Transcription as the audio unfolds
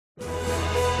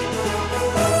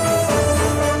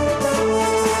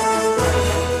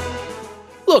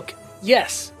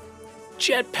Yes,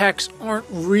 jetpacks aren't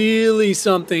really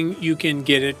something you can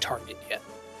get at Target yet.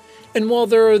 And while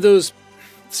there are those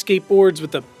skateboards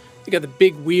with they got the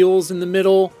big wheels in the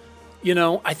middle,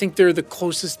 I think they're the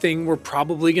closest thing we're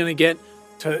probably going to get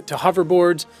to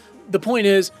hoverboards. The point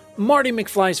is, Marty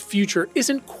McFly's future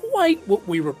isn't quite what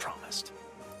we were promised.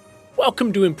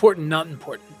 Welcome to Important Not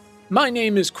Important. My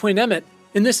name is Quinn Emmett,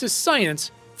 and this is science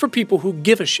for people who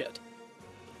give a shit.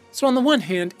 So on the one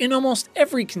hand, in almost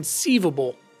every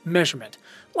conceivable measurement,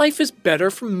 life is better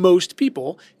for most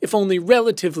people, if only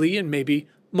relatively and maybe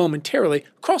momentarily,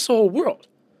 across the whole world.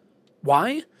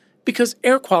 Why? Because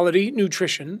air quality,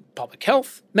 nutrition, public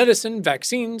health, medicine,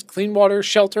 vaccines, clean water,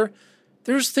 shelter,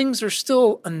 those things are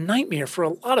still a nightmare for a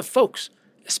lot of folks,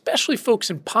 especially folks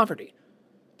in poverty.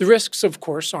 The risks, of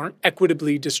course, aren't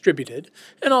equitably distributed.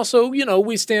 And also,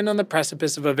 we stand on the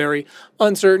precipice of a very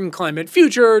uncertain climate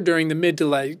future during the mid to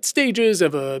late stages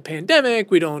of a pandemic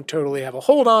we don't totally have a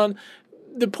hold on.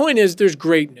 The point is, there's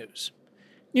great news.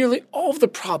 Nearly all of the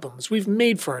problems we've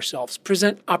made for ourselves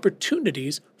present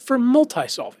opportunities for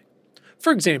multi-solving.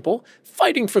 For example,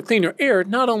 fighting for cleaner air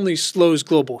not only slows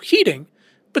global heating,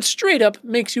 but straight up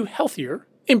makes you healthier,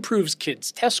 improves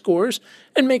kids' test scores,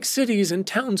 and makes cities and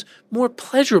towns more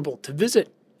pleasurable to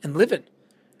visit and live in.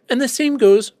 And the same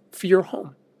goes for your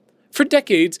home. For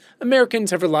decades,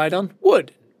 Americans have relied on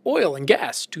wood, oil, and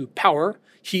gas to power,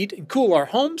 heat, and cool our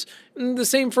homes, and the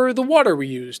same for the water we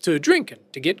use to drink and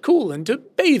to get cool and to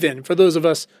bathe in for those of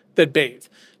us that bathe.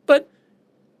 But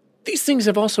these things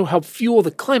have also helped fuel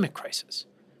the climate crisis.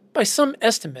 By some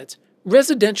estimates,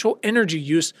 residential energy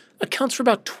use accounts for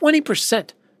about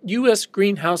 20% U.S.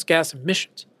 greenhouse gas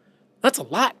emissions. That's a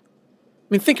lot.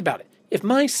 Think about it. If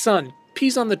my son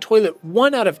pees on the toilet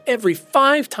 1 out of every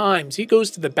 5 times he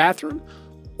goes to the bathroom,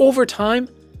 over time,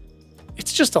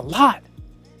 it's just a lot.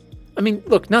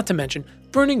 Look, not to mention,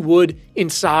 burning wood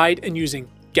inside and using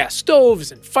gas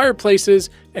stoves and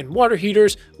fireplaces and water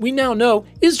heaters, we now know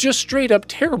is just straight up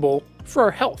terrible for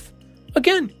our health.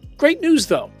 Again, great news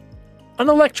though. An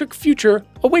electric future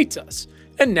awaits us.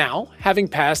 And now, having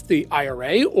passed the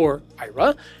IRA or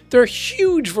IRA, there are a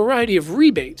huge variety of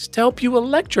rebates to help you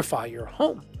electrify your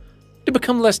home, to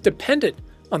become less dependent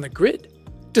on the grid,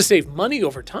 to save money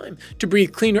over time, to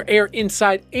breathe cleaner air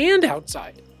inside and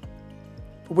outside.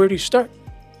 But where do you start?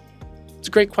 It's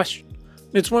a great question.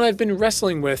 It's one I've been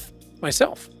wrestling with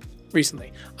myself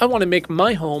recently. I want to make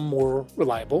my home more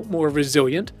reliable, more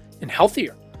resilient, and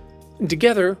healthier. And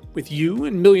together with you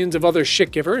and millions of other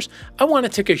shit givers, I want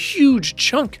to take a huge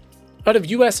chunk out of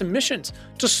U.S. emissions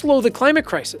to slow the climate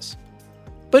crisis.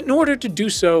 But in order to do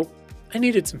so, I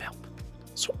needed some help.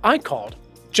 So I called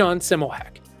John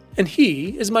Semmelhack, and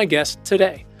he is my guest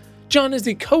today. John is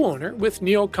the co-owner with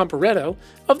Neil Comparetto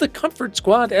of the Comfort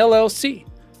Squad LLC,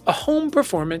 a home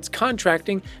performance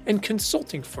contracting and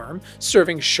consulting firm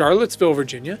serving Charlottesville,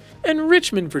 Virginia, and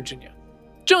Richmond, Virginia.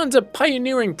 John's a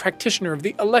pioneering practitioner of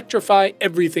the Electrify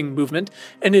Everything movement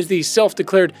and is the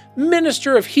self-declared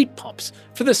Minister of Heat Pumps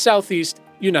for the Southeast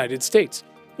United States.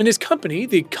 And his company,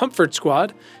 the Comfort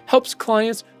Squad, helps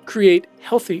clients create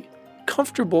healthy,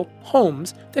 comfortable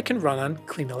homes that can run on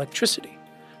clean electricity.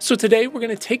 So today we're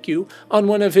going to take you on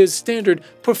one of his standard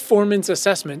performance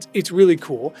assessments. It's really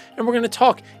cool. And we're going to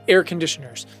talk air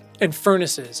conditioners and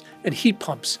furnaces and heat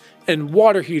pumps and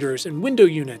water heaters and window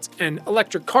units and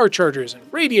electric car chargers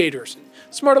and radiators and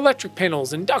smart electric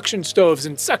panels, induction stoves,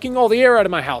 and sucking all the air out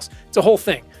of my house. It's a whole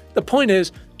thing. The point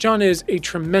is, John is a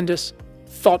tremendous,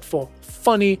 thoughtful,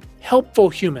 funny,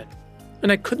 helpful human.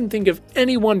 And I couldn't think of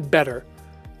anyone better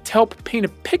to help paint a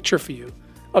picture for you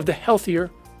of the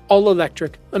healthier,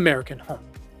 all-electric American home.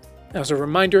 As a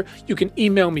reminder, you can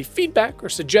email me feedback or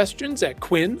suggestions at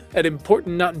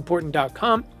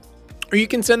quinn@importantnotimportant.com, or you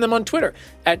can send them on Twitter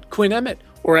at Quinn Emmett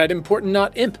or at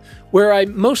ImportantNotImp, where I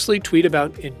mostly tweet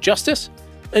about injustice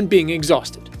and being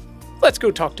exhausted. Let's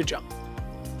go talk to John.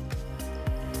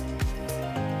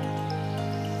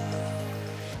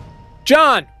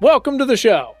 John, welcome to the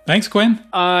show. Thanks, Quinn.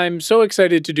 I'm so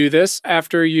excited to do this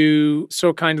after you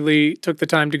so kindly took the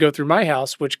time to go through my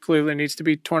house, which clearly needs to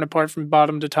be torn apart from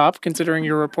bottom to top, considering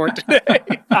your report today.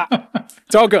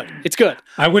 It's all good. It's good.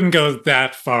 I wouldn't go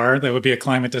that far. That would be a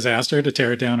climate disaster to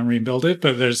tear it down and rebuild it.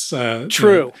 But there's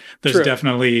True.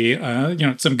 Definitely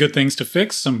some good things to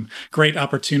fix, some great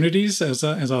opportunities, as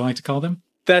I like to call them.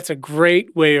 That's a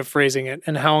great way of phrasing it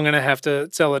and how I'm going to have to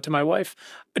sell it to my wife.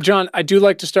 John, I do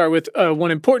like to start with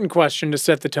one important question to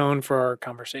set the tone for our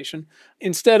conversation.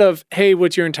 Instead of, hey,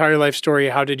 what's your entire life story?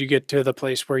 How did you get to the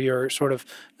place where you're sort of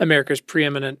America's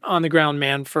preeminent on-the-ground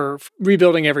man for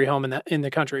rebuilding every home in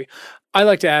the country? I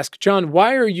like to ask, John,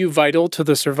 why are you vital to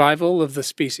the survival of the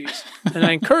species? And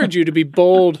I encourage you to be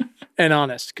bold and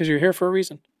honest because you're here for a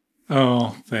reason.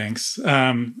 Oh, thanks.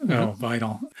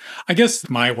 Vital. I guess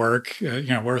my work,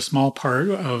 we're a small part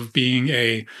of being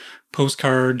a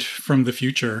postcard from the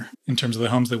future in terms of the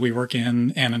homes that we work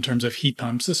in and in terms of heat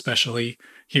pumps, especially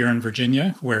here in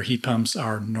Virginia, where heat pumps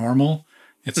are normal.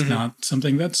 It's not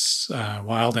something that's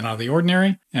wild and out of the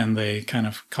ordinary, and they kind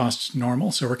of cost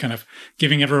normal. So we're kind of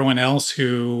giving everyone else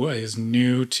who is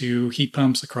new to heat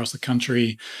pumps across the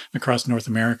country, across North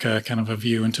America, kind of a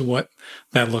view into what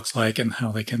that looks like and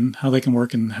how they can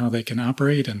work and how they can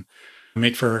operate and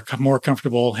make for more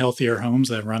comfortable, healthier homes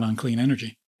that run on clean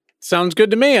energy. Sounds good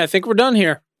to me. I think we're done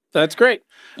here. That's great.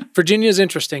 Virginia's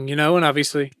interesting, and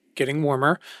obviously getting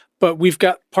warmer. But we've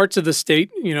got parts of the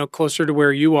state, closer to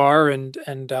where you are and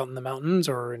out in the mountains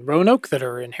or in Roanoke that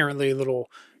are inherently a little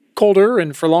colder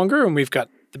and for longer. And we've got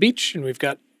the beach and we've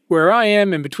got where I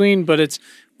am in between. But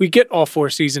we get all four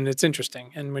seasons. It's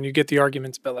interesting. And when you get the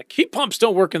arguments about like heat pumps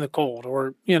don't work in the cold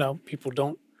or, people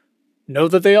don't know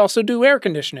that they also do air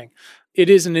conditioning. It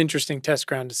is an interesting test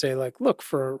ground to say like, look,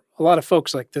 for a lot of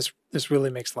folks like this really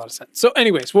makes a lot of sense. So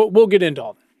anyways, we'll get into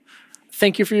all that.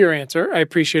 Thank you for your answer. I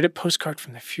appreciate it. Postcard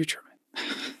from the future.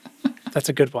 That's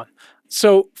a good one.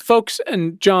 So, folks,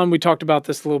 and John, we talked about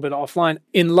this a little bit offline.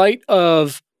 In light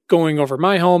of going over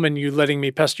my home and you letting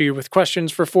me pester you with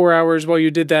questions for 4 hours while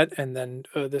you did that, and then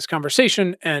this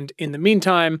conversation, and in the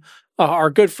meantime, our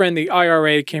good friend, the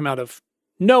IRA, came out of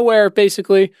nowhere,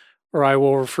 basically, or I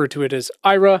will refer to it as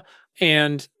IRA,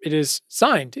 and it is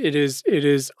signed. It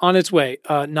is on its way.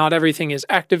 Not everything is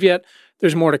active yet.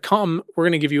 There's more to come. We're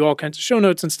going to give you all kinds of show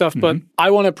notes and stuff, but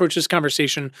I want to approach this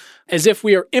conversation as if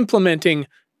we are implementing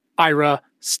IRA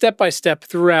step by step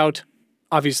throughout.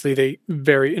 Obviously, they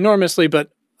vary enormously,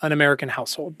 but an American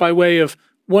household by way of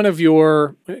one of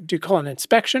your, do you call it an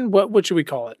inspection? What should we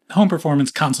call it? Home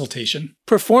performance consultation.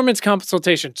 Performance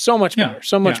consultation. So much better.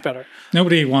 So much better.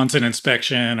 Nobody wants an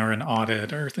inspection or an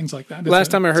audit or things like that. Last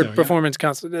time I heard performance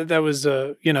consult, that was,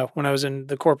 when I was in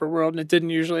the corporate world, and it didn't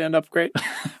usually end up great.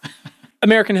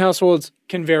 American households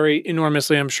can vary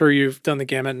enormously. I'm sure you've done the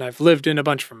gamut, and I've lived in a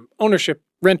bunch from ownership,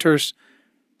 renters,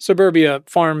 suburbia,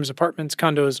 farms, apartments,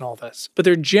 condos, and all this. But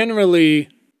they're generally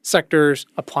sectors,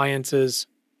 appliances,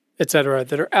 et cetera,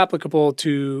 that are applicable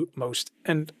to most,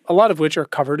 and a lot of which are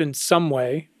covered in some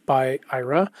way by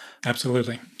IRA.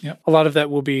 Absolutely. Yep. A lot of that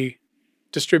will be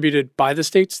distributed by the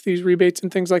states, these rebates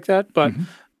and things like that. But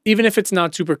even if it's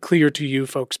not super clear to you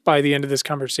folks by the end of this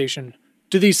conversation,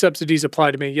 do these subsidies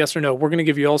apply to me? Yes or no? We're going to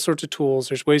give you all sorts of tools.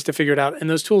 There's ways to figure it out. And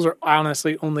those tools are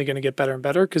honestly only going to get better and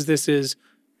better because this is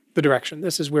the direction.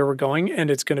 This is where we're going, and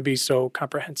it's going to be so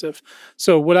comprehensive.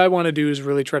 So what I want to do is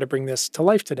really try to bring this to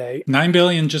life today. $9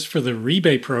 billion just for the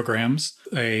rebate programs,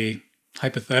 a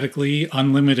hypothetically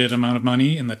unlimited amount of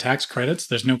money in the tax credits.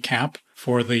 There's no cap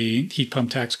for the heat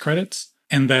pump tax credits.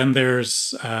 And then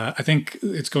there's, I think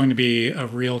it's going to be a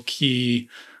real key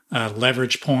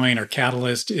leverage point or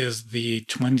catalyst is the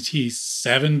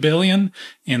 $27 billion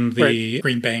in the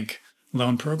Green Bank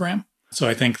loan program. So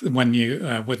I think when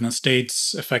the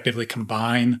states effectively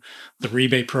combine the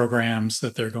rebate programs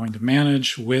that they're going to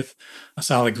manage with a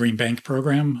solid Green Bank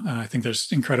program, I think there's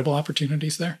incredible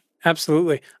opportunities there.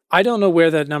 Absolutely. I don't know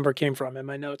where that number came from in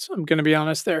my notes. I'm going to be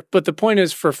honest there. But the point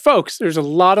is, for folks, there's a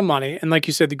lot of money. And like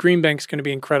you said, the Green Bank's going to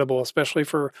be incredible, especially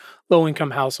for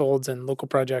low-income households and local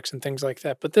projects and things like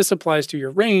that. But this applies to your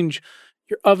range,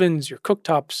 your ovens, your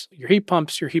cooktops, your heat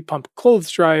pump clothes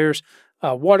dryers,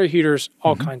 water heaters,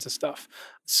 all kinds of stuff.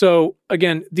 So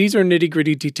again, these are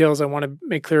nitty-gritty details. I want to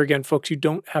make clear again, folks, you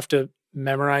don't have to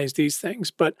memorize these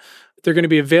things, but they're going to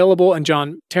be available. And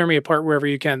John, tear me apart wherever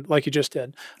you can, like you just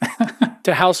did,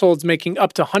 to households making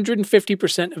up to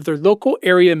 150% of their local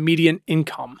area median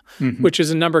income, which is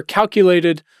a number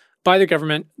calculated by the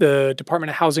government, the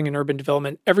Department of Housing and Urban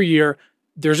Development every year.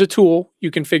 There's a tool you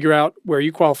can figure out where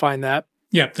you qualify in that.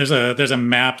 Yeah, there's a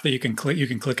map that you can click. You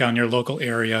can click on your local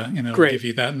area, and it'll give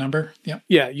you that number.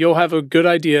 Yeah, you'll have a good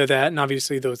idea of that, and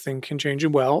obviously those things can change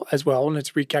as well, and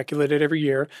it's recalculated every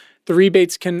year. The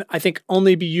rebates can, I think,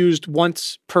 only be used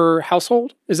once per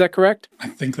household. Is that correct? I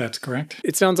think that's correct.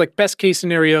 It sounds like best case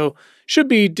scenario should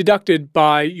be deducted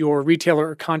by your retailer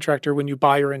or contractor when you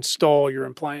buy or install your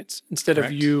appliance instead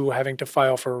of you having to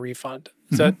file for a refund.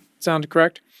 Does that sound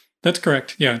correct? That's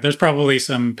correct. Yeah, there's probably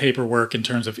some paperwork in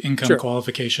terms of income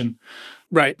qualification.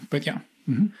 Right. But yeah.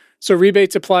 Mm-hmm. So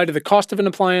rebates apply to the cost of an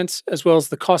appliance as well as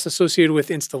the costs associated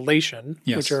with installation,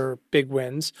 which are big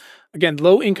wins. Again,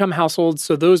 low-income households,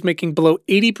 so those making below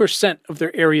 80% of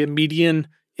their area median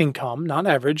income, not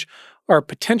average, are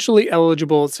potentially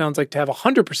eligible, it sounds like, to have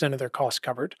 100% of their costs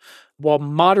covered, while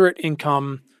moderate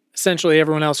income, essentially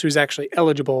everyone else who's actually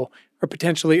eligible, are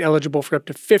potentially eligible for up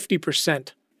to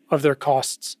 50% of their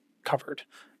costs covered.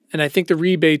 And I think the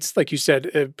rebates, like you said,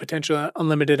 a potentially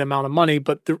unlimited amount of money,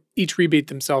 but each rebate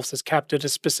themselves is capped at a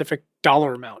specific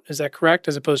dollar amount. Is that correct?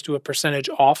 As opposed to a percentage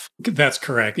off? That's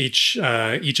correct. Each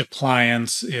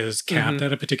appliance is capped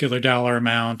at a particular dollar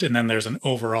amount, and then there's an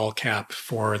overall cap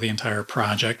for the entire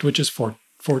project, which is for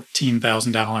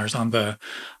 $14,000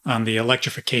 on the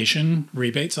electrification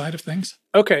rebate side of things.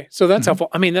 Okay, so that's helpful.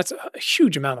 I mean, that's a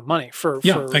huge amount of money for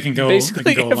they can go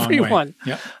basically a long everyone. Way.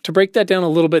 Yeah. To break that down a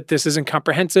little bit, this isn't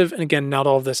comprehensive. And again, not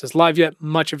all of this is live yet.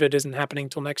 Much of it isn't happening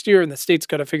until next year, and the state's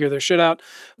got to figure their shit out.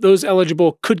 Those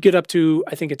eligible could get up to,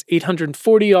 I think it's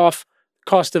 $840 off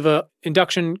cost of a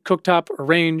induction cooktop or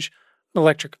range,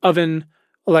 electric oven,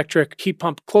 electric heat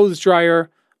pump clothes dryer,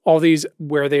 all these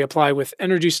where they apply with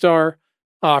Energy Star.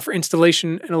 For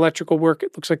installation and electrical work,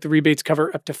 it looks like the rebates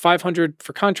cover up to $500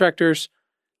 for contractors,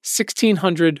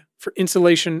 $1,600 for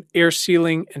insulation, air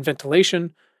sealing, and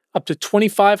ventilation, up to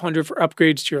 $2,500 for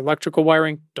upgrades to your electrical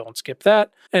wiring. Don't skip that.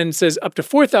 And it says up to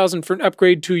 $4,000 for an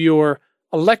upgrade to your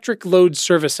electric load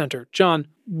service center. John,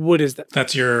 what is that?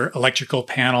 That's your electrical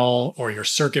panel or your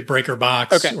circuit breaker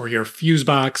box or your fuse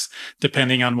box,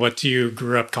 depending on what you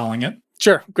grew up calling it.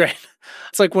 Sure, great.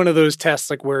 It's like one of those tests,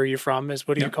 like where are you from is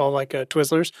what do you call like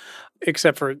Twizzlers,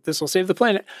 except for this will save the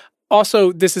planet.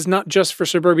 Also, this is not just for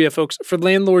suburbia, folks. For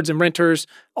landlords and renters,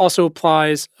 also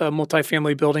applies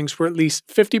multifamily buildings where at least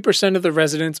 50% of the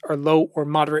residents are low or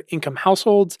moderate income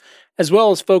households, as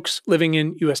well as folks living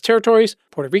in U.S. territories,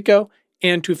 Puerto Rico,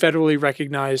 and to federally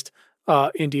recognized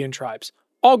Indian tribes.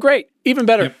 All great. Even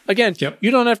better. Yep. Again,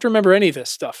 you don't have to remember any of this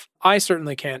stuff. I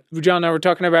certainly can't. John and I were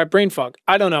talking about brain fog.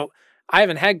 I don't know. I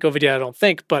haven't had COVID yet, I don't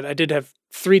think, but I did have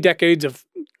 3 decades of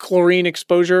chlorine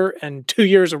exposure and 2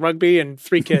 years of rugby and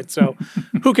 3 kids. So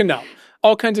who can know?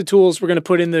 All kinds of tools we're going to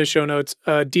put in the show notes.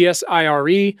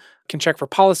 DSIRE can check for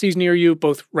policies near you,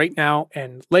 both right now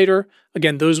and later.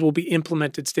 Again, those will be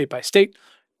implemented state by state.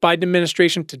 Biden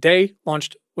administration today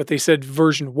launched what they said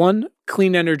version 1,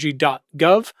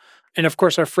 cleanenergy.gov. And of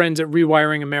course, our friends at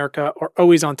Rewiring America are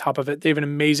always on top of it. They have an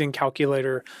amazing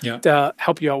calculator to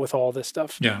help you out with all this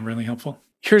stuff. Yeah, really helpful.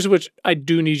 Here's what I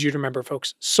do need you to remember,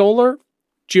 folks. Solar,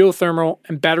 geothermal,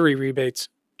 and battery rebates,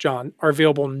 John, are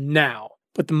available now.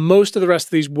 But most of the rest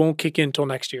of these won't kick in until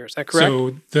next year. Is that correct?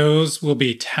 So those will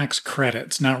be tax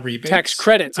credits, not rebates. Tax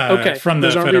credits, okay. From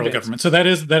the federal government. So that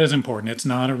is important. It's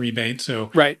not a rebate.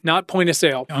 So right, not point of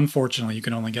sale. Unfortunately, you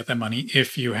can only get that money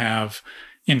if you have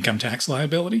income tax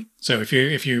liability. So if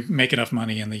you make enough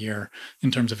money in the year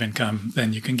in terms of income,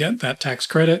 then you can get that tax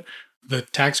credit. The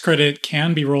tax credit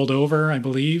can be rolled over, I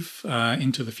believe,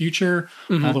 into the future,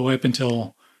 all the way up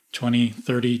until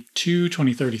 2032,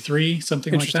 2033,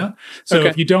 something like that. So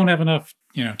if you don't have enough,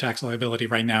 tax liability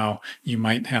right now, you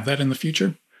might have that in the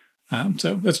future.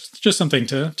 So that's just something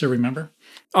to remember.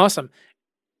 Awesome.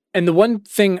 And the one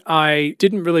thing I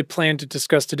didn't really plan to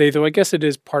discuss today, though I guess it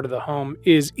is part of the home,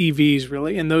 is EVs,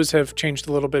 really. And those have changed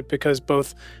a little bit because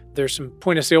both there's some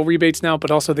point-of-sale rebates now,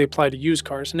 but also they apply to used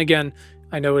cars. And again,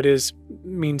 I know it is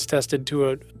means tested to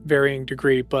a varying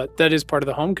degree, but that is part of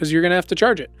the home because you're going to have to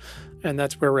charge it. And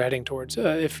that's where we're heading towards.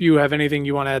 If you have anything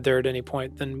you want to add there at any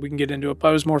point, then we can get into it. But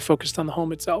I was more focused on the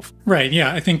home itself. Right.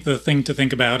 Yeah. I think the thing to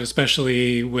think about,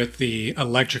 especially with the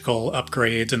electrical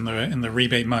upgrades and the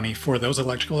rebate money for those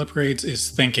electrical upgrades, is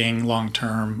thinking long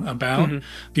term about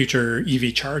future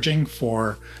EV charging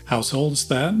for households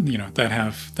that that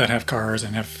have cars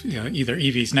and have either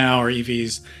EVs now or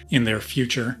EVs in their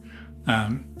future.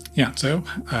 So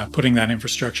putting that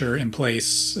infrastructure in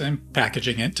place and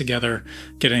packaging it together,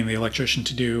 getting the electrician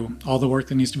to do all the work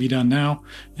that needs to be done now,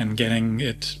 and getting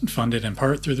it funded in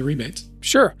part through the rebates.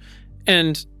 Sure.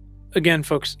 And again,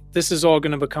 folks, this is all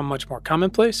going to become much more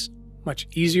commonplace, much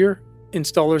easier.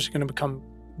 Installers are going to become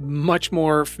much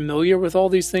more familiar with all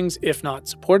these things, if not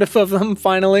supportive of them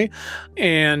finally,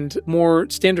 and more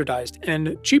standardized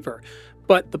and cheaper.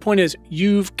 But the point is,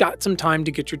 you've got some time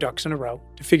to get your ducks in a row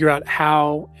to figure out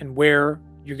how and where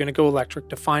you're going to go electric,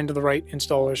 to find the right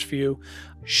installers for you.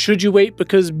 Should you wait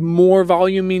because more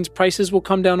volume means prices will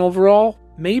come down overall?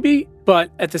 Maybe.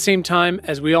 But at the same time,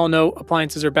 as we all know,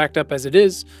 appliances are backed up as it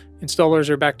is. Installers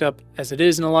are backed up as it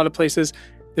is in a lot of places.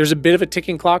 There's a bit of a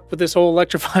ticking clock with this whole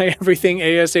electrify everything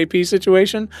ASAP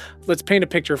situation. Let's paint a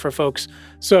picture for folks.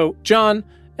 So, John,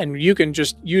 and you can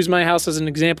just use my house as an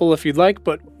example if you'd like,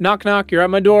 but knock, knock, you're at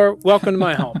my door. Welcome to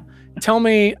my home. Tell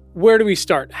me, where do we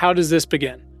start? How does this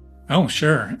begin? Oh,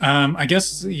 sure. I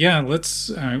guess,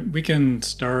 we can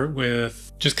start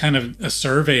with just kind of a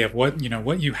survey of what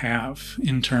you have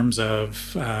in terms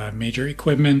of major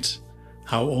equipment,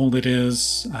 how old it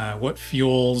is, what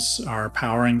fuels are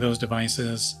powering those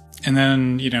devices. And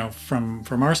then, from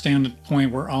our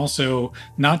standpoint, we're also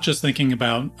not just thinking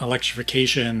about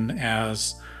electrification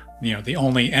as, the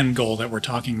only end goal that we're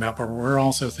talking about, but we're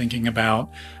also thinking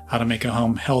about how to make a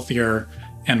home healthier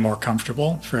and more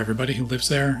comfortable for everybody who lives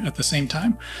there at the same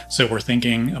time. So we're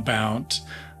thinking about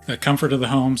the comfort of the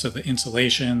home, so the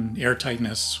insulation, air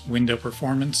tightness, window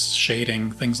performance,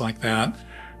 shading, things like that,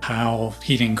 how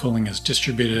heating and cooling is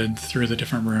distributed through the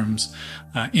different rooms,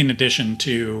 in addition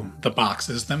to the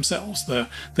boxes themselves, the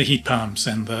heat pumps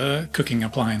and the cooking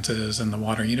appliances and the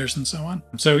water heaters and so on.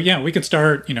 So yeah, we can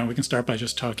start by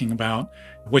just talking about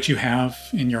what you have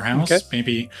in your house. Okay.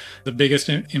 Maybe the biggest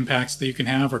impacts that you can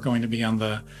have are going to be on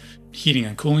the heating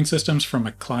and cooling systems from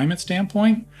a climate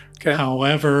standpoint. Okay.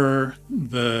 However,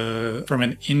 from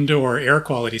an indoor air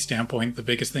quality standpoint, the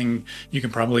biggest thing you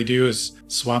can probably do is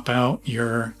swap out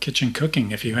your kitchen cooking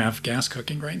if you have gas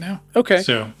cooking right now. Okay.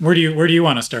 So where do you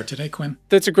want to start today, Quinn?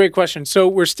 That's a great question. So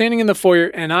we're standing in the foyer,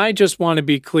 and I just want to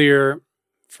be clear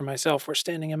for myself, we're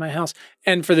standing in my house,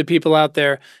 and for the people out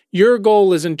there, your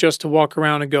goal isn't just to walk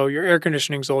around and go, your air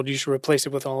conditioning's old, you should replace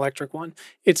it with an electric one.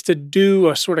 It's to do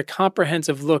a sort of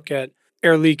comprehensive look at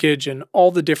air leakage and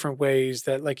all the different ways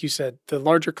that, like you said, the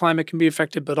larger climate can be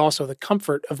affected, but also the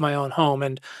comfort of my own home.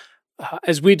 And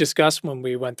as we discussed when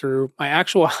we went through my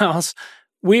actual house,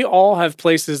 we all have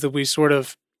places that we sort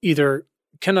of either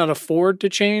cannot afford to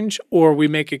change or we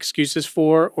make excuses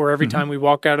for, or every time we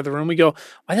walk out of the room, we go,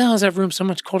 why the hell is that room so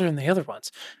much colder than the other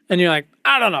ones? And you're like,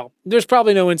 I don't know. There's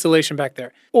probably no insulation back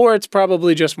there. Or it's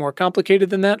probably just more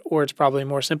complicated than that, or it's probably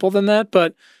more simple than that.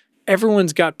 But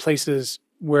everyone's got places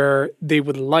where they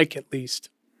would like at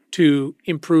least to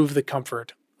improve the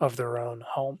comfort of their own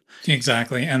home.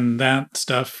 Exactly. And that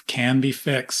stuff can be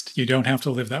fixed. You don't have to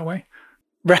live that way.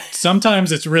 Right.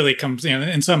 Sometimes it's really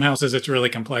in some houses it's really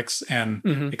complex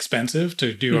and expensive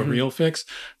to do a real fix,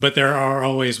 but there are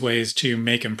always ways to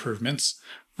make improvements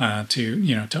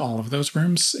to all of those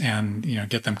rooms and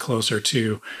get them closer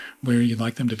to where you'd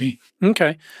like them to be.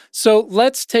 Okay. So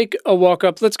let's take a walk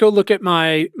up. Let's go look at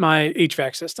my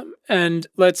HVAC system, and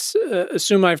let's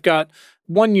assume I've got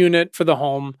one unit for the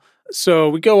home. So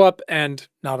we go up, and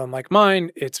not unlike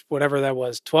mine, it's whatever that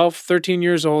was, 12, 13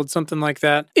 years old, something like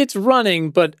that. It's running,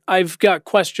 but I've got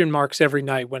question marks every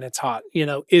night when it's hot.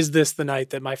 Is this the night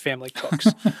that my family cooks?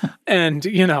 And,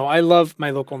 I love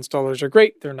my local installers are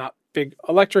great. They're not big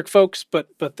electric folks, but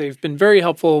they've been very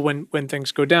helpful when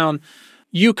things go down.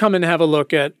 You come and have a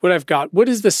look at what I've got. What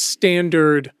is the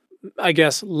standard, I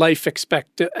guess, life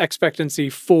expectancy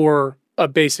for a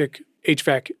basic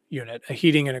HVAC unit, a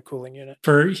heating and a cooling unit?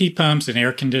 For heat pumps and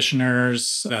air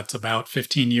conditioners, that's about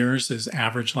 15 years is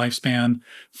average lifespan.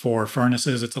 For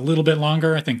furnaces, it's a little bit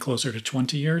longer, I think closer to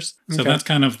 20 years. So that's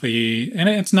kind of and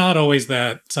it's not always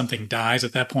that something dies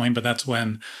at that point, but that's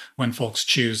when folks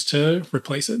choose to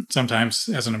replace it. Sometimes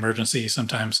as an emergency,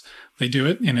 sometimes they do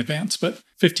it in advance, but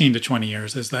 15 to 20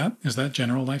 years is that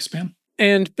general lifespan.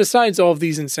 And besides all of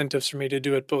these incentives for me to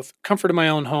do it, both comfort of my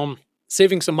own home,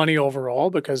 saving some money overall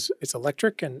because it's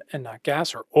electric and not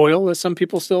gas or oil, as some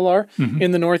people still are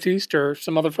in the Northeast or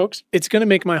some other folks. It's going to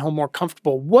make my home more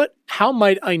comfortable. How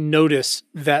might I notice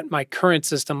that my current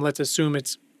system, let's assume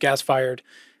it's gas-fired,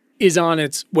 is on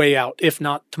its way out? If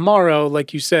not tomorrow,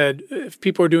 like you said, if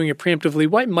people are doing it preemptively,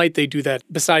 why might they do that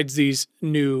besides these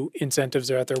new incentives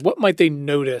that are out there? What might they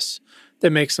notice that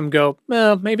makes them go,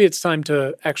 well, maybe it's time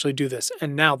to actually do this,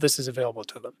 and now this is available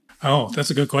to them? Oh, that's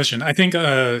a good question. I think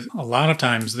a lot of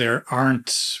times there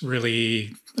aren't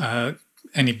really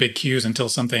any big cues until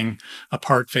a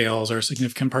part fails or a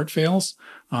significant part fails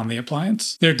on the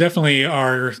appliance. There definitely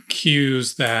are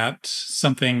cues that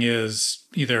something is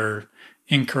either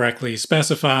incorrectly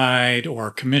specified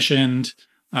or commissioned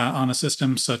on a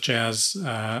system, such as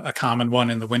a common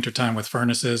one in the wintertime with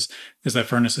furnaces is that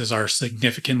furnaces are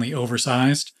significantly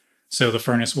oversized. So the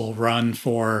furnace will run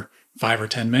for 5 or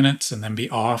 10 minutes and then be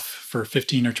off for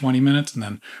 15 or 20 minutes and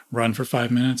then run for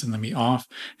 5 minutes and then be off.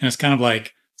 And it's kind of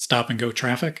like stop and go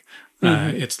traffic.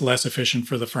 It's less efficient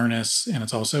for the furnace, and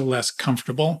it's also less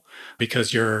comfortable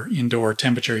because your indoor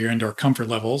temperature, your indoor comfort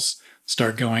levels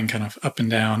start going kind of up and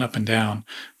down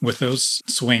with those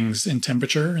swings in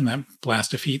temperature and that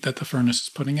blast of heat that the furnace is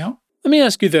putting out. Let me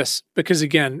ask you this, because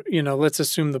again, let's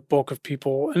assume the bulk of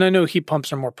people, and I know heat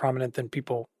pumps are more prominent than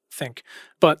people think,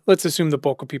 but let's assume the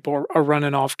bulk of people are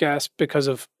running off gas because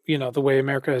of, the way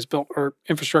America has built our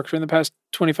infrastructure in the past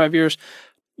 25 years.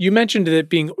 You mentioned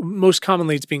that most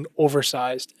commonly it's being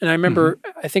oversized. And I remember,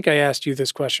 I think I asked you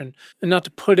this question, and not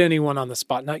to put anyone on the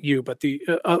spot, not you, but the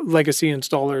legacy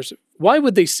installers. Why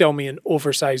would they sell me an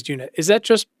oversized unit? Is that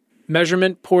just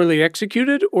measurement poorly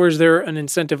executed, or is there an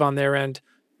incentive on their end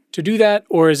to do that?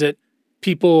 Or is it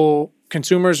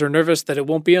consumers are nervous that it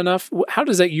won't be enough? How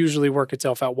does that usually work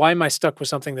itself out? Why am I stuck with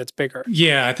something that's bigger?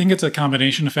 Yeah, I think it's a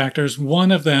combination of factors.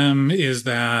 One of them is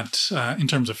that in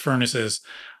terms of furnaces,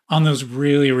 on those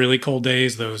really, really cold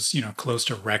days, those, close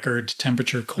to record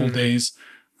temperature cold days,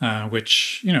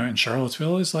 which, in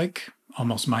Charlottesville is like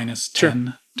almost minus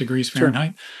 10 degrees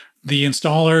Fahrenheit. Sure. The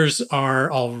installers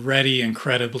are already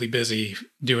incredibly busy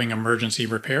doing emergency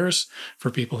repairs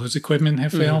for people whose equipment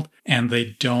have failed, and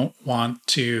they don't want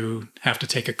to have to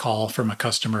take a call from a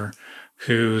customer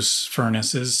whose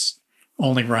furnace is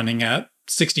only running at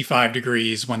 65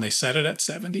 degrees when they set it at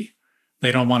 70.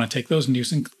 They don't want to take those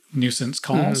nuisance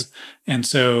calls. And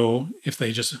so if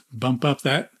they just bump up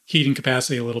that heating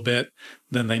capacity a little bit,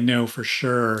 then they know for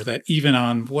sure that even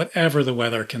on whatever the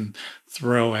weather can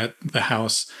throw at the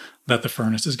house, that the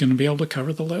furnace is going to be able to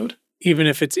cover the load. Even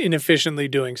if it's inefficiently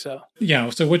doing so.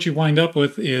 Yeah. So what you wind up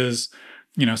with is,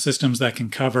 systems that can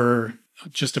cover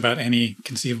just about any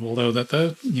conceivable load that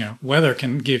the weather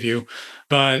can give you,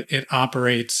 but it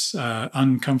operates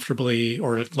uncomfortably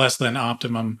or less than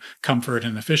optimum comfort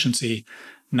and efficiency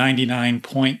 99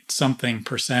 point something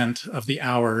 % of the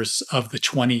hours of the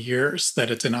 20 years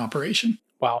that it's in operation.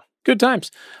 Wow. Good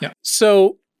times. Yeah.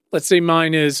 So let's say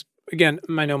mine is, again,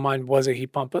 I know mine was a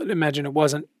heat pump, but imagine it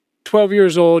wasn't. 12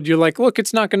 years old, you're like, look,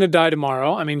 it's not going to die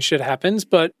tomorrow. I mean, shit happens,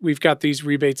 but we've got these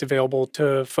rebates available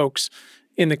to folks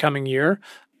in the coming year.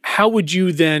 How would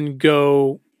you then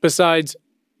go, besides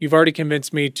you've already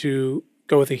convinced me to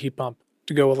go with a heat pump,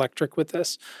 to go electric with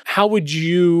this, how would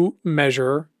you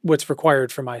measure what's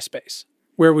required for my space?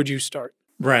 Where would you start?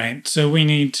 Right. So we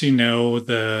need to know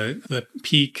the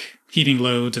peak heating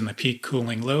loads and the peak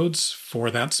cooling loads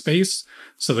for that space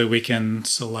so that we can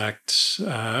select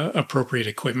appropriate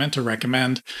equipment to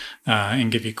recommend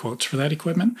and give you quotes for that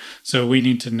equipment. So we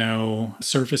need to know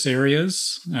surface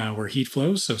areas where heat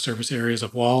flows, so surface areas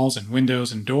of walls and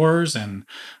windows and doors and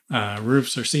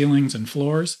roofs or ceilings and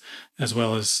floors, as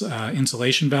well as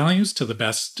insulation values to the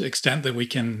best extent that we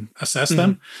can assess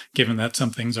them, given that some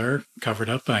things are covered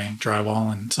up by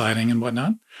drywall and siding and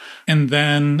whatnot. And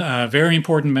then a very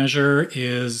important measure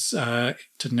is to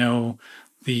know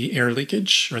the air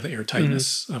leakage or the air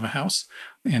tightness of a house.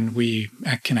 And we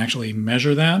can actually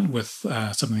measure that with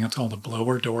something that's called a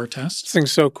blower door test. This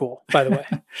thing's so cool, by the way.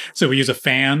 So we use a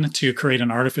fan to create an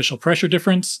artificial pressure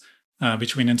difference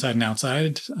between inside and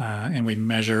outside. And we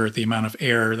measure the amount of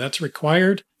air that's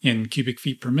required in cubic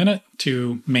feet per minute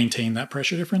to maintain that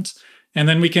pressure difference. And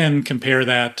then we can compare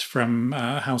that from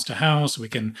house to house. We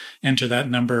can enter that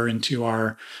number into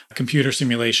our computer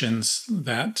simulations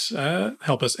that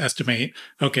help us estimate,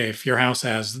 okay, if your house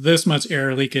has this much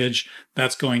air leakage,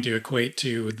 that's going to equate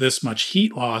to this much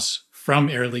heat loss from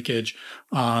air leakage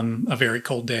on a very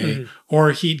cold day,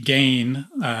 or heat gain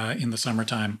in the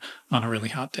summertime on a really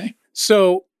hot day.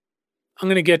 So I'm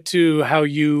going to get to how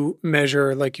you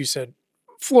measure, like you said,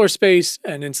 floor space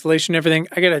and insulation and everything.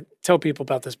 I got to tell people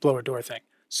about this blower door thing.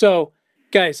 So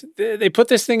guys, they put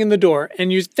this thing in the door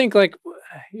and you think like,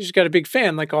 you just got a big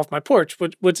fan like off my porch.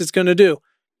 What's it going to do?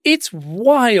 It's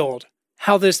wild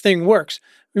how this thing works.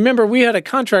 Remember, we had a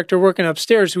contractor working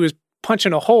upstairs who was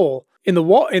punching a hole in the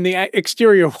wall, in the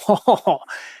exterior wall.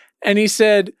 And he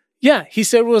said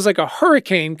it was like a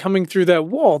hurricane coming through that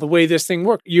wall, the way this thing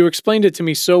worked. You explained it to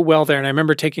me so well there, and I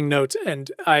remember taking notes, and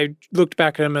I looked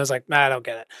back at him and I was like, I don't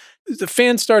get it. The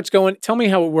fan starts going. Tell me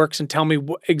how it works and tell me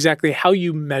exactly how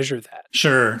you measure that.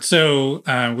 Sure. So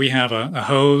we have a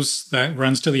hose that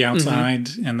runs to the outside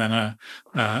and then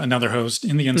another hose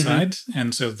in the inside.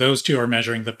 And so those two are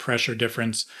measuring the pressure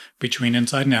difference between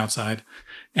inside and outside.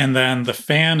 And then the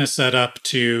fan is set up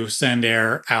to send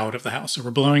air out of the house. So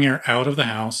we're blowing air out of the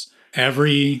house.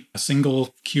 Every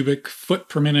single cubic feet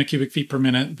per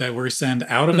minute that we send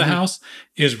out of the house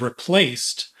is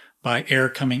replaced by air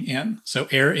coming in. So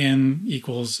air in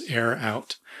equals air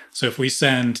out. So if we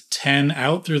send 10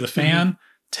 out through the fan,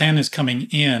 10 is coming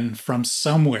in from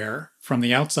somewhere, from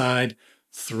the outside,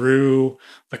 through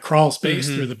the crawl space,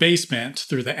 through the basement,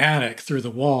 through the attic, through the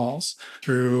walls,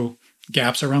 through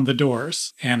gaps around the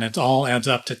doors, and it all adds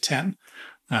up to 10.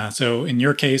 So in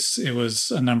your case, it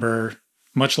was a number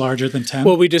much larger than 10.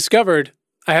 Well, we discovered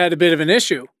I had a bit of an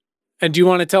issue. And do you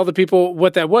want to tell the people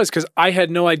what that was? Because I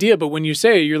had no idea, but when you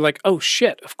say it, you're like, oh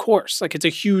shit, of course. Like it's a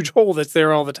huge hole that's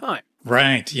there all the time.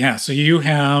 Right. Yeah. So you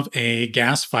have a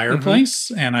gas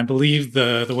fireplace, and I believe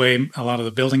the way a lot of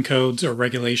the building codes or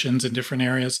regulations in different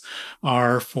areas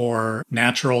are for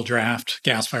natural draft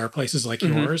gas fireplaces like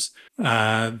yours.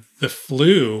 The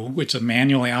flue, which is a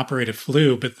manually operated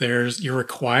flue, but you're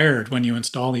required when you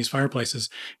install these fireplaces,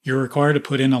 you're required to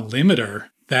put in a limiter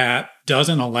that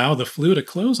doesn't allow the flue to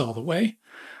close all the way.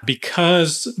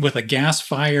 Because with a gas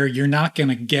fire, you're not going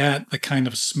to get the kind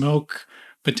of smoke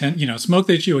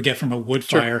that you would get from a wood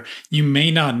fire. You may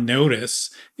not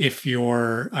notice if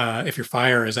your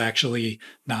fire is actually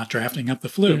not drafting up the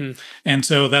flue. And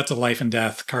so that's a life and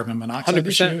death carbon monoxide 100%.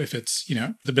 issue if it's,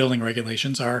 the building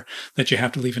regulations are that you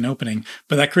have to leave an opening.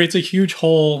 But that creates a huge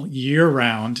hole year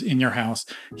round in your house,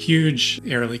 huge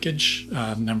air leakage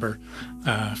number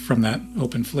from that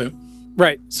open flue.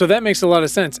 Right. So that makes a lot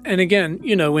of sense. And again,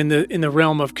 in the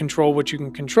realm of control what you can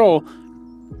control,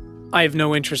 I have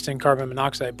no interest in carbon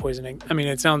monoxide poisoning. I mean,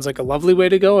 it sounds like a lovely way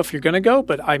to go if you're going to go,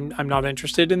 but I'm not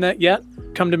interested in that yet.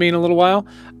 Come to me in a little while.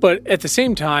 But at the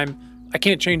same time, I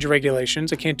can't change the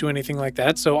regulations. I can't do anything like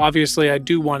that. So obviously I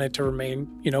do want it to remain,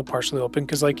 partially open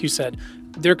because like you said,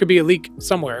 there could be a leak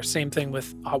somewhere. Same thing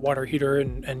with a hot water heater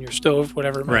and your stove,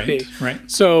 whatever it might be. Right.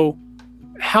 So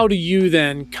how do you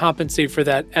then compensate for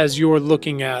that as you're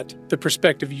looking at the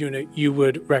prospective unit you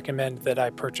would recommend that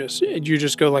I purchase? You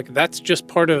just go like, that's just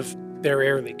part of their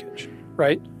air leakage,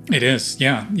 right? It is.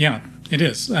 Yeah, it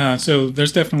is. So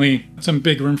there's definitely some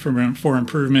big room for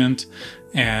improvement.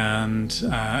 And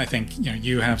I think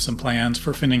you have some plans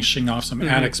for finishing off some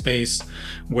attic space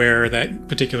where that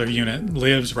particular unit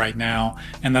lives right now,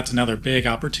 and that's another big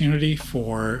opportunity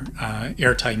for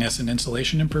air tightness and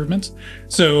insulation improvements.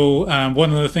 So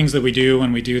one of the things that we do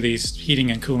when we do these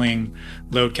heating and cooling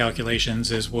load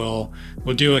calculations is we'll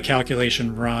do a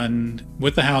calculation run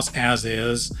with the house as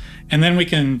is, and then we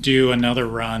can do another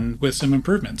run with some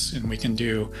improvements, and we can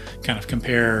do kind of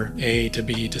compare A to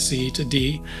B to C to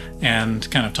D, and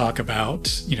kind of talk about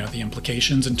the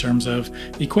implications in terms of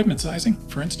equipment sizing,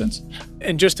 for instance.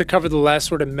 And just to cover the last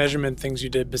sort of measurement things you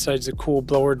did besides the cool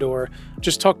blower door,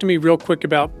 just talk to me real quick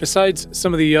about, besides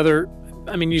some of the other,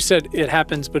 I mean, you said it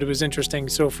happens, but it was interesting.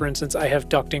 So for instance, I have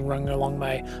ducting running along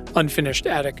my unfinished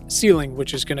attic ceiling,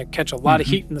 which is going to catch a lot of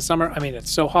heat in the summer. I mean, it's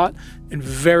so hot and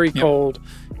very cold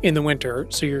in the winter.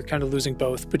 So you're kind of losing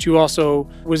both. But you also,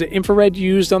 was it infrared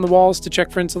used on the walls to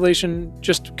check for insulation?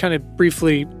 Just kind of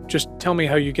briefly, just tell me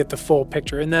how you get the full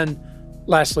picture. And then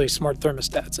lastly, smart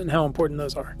thermostats and how important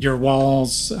those are. Your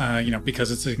walls, because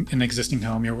it's an existing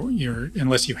home, you're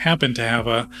unless you happen to have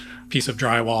a piece of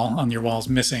drywall on your walls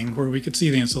missing where we could see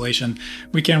the insulation,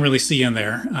 we can't really see in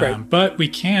there. Right. But we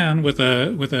can with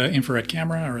a infrared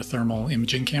camera or a thermal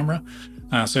imaging camera.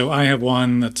 So I have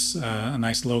one that's a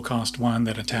nice low-cost one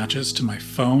that attaches to my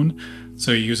phone.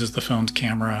 So it uses the phone's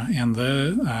camera and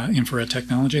the infrared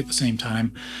technology at the same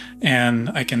time. And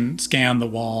I can scan the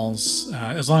walls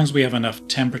as long as we have enough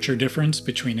temperature difference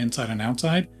between inside and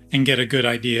outside and get a good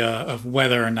idea of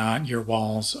whether or not your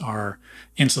walls are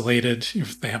insulated,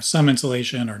 if they have some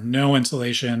insulation or no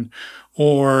insulation,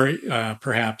 or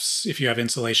perhaps if you have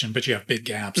insulation, but you have big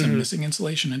gaps and missing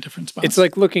insulation in different spots. It's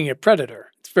like looking at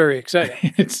Predator. It's very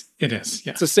exciting. It is,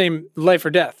 yeah. It's the same life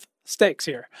or death stakes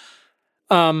here.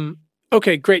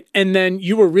 Okay, great. And then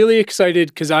you were really excited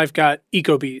because I've got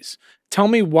Ecobees. Tell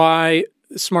me why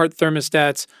smart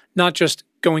thermostats, not just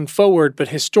going forward, but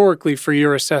historically for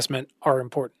your assessment, are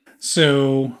important.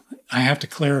 So I have to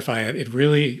clarify it. It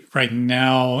really, right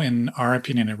now, in our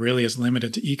opinion, it really is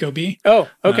limited to Ecobee. Oh,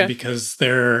 okay. Because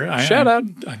Shout out.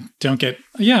 I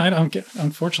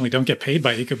unfortunately don't get paid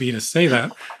by Ecobee to say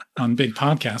that on big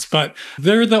podcasts, but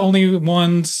they're the only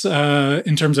ones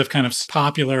in terms of kind of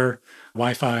popular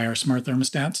Wi-Fi or smart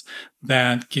thermostats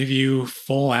that give you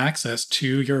full access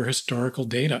to your historical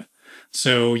data.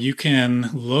 So you can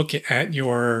look at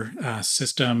your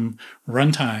system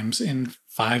runtimes in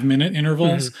 5-minute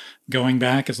intervals, going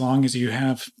back as long as you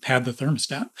have had the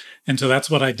thermostat. And so that's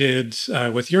what I did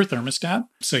with your thermostat.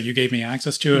 So you gave me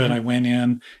access to it. I went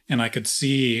in and I could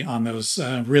see on those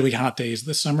really hot days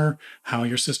this summer how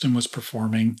your system was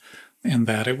performing and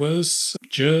that it was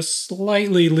just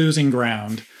slightly losing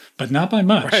ground, but not by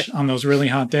much on those really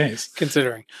hot days.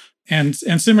 Considering. And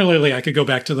similarly, I could go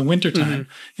back to the wintertime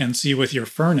and see with your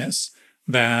furnace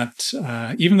that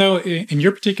even though in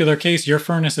your particular case, your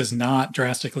furnace is not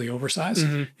drastically oversized,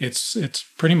 it's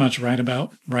pretty much right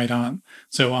on.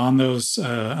 So on those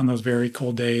very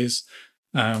cold days,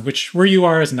 which where you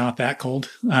are is not that cold,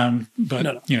 but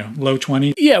No. low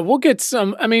 20. Yeah, we'll get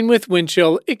some. I mean, with wind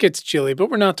chill, it gets chilly, but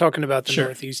we're not talking about the Sure.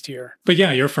 Northeast here. But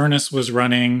yeah, your furnace was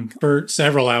running for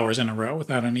several hours in a row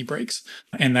without any breaks.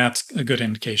 And that's a good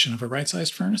indication of a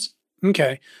right-sized furnace.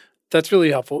 Okay. That's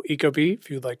really helpful. Ecobee, if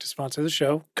you'd like to sponsor the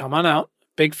show, come on out.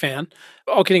 Big fan.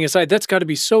 All kidding aside, that's got to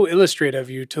be so illustrative of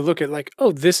you to look at like,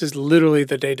 oh, this is literally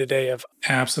the day-to-day of.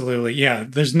 Absolutely. Yeah.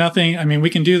 There's nothing, I mean, we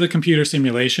can do the computer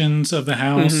simulations of the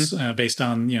house based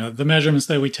on, the measurements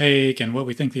that we take and what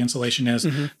we think the insulation is,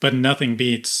 but nothing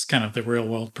beats kind of the real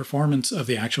world performance of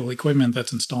the actual equipment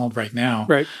that's installed right now.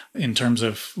 Right. In terms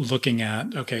of looking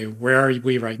at, okay, where are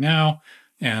we right now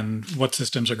and what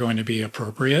systems are going to be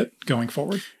appropriate going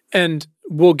forward. And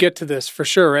we'll get to this for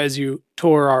sure as you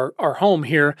tour our home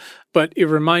here, but it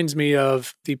reminds me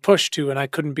of the push to, and I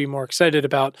couldn't be more excited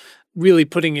about, really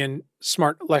putting in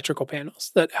smart electrical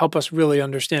panels that help us really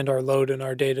understand our load and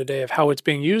our day-to-day of how it's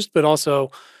being used, but also,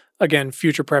 again,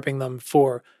 future prepping them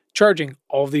for charging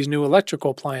all of these new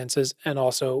electrical appliances and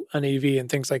also an EV and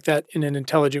things like that in an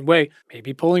intelligent way,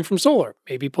 maybe pulling from solar,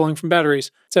 maybe pulling from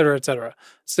batteries, et cetera, et cetera.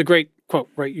 It's the great quote,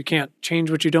 right? You can't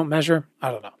change what you don't measure.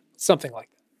 I don't know. Something like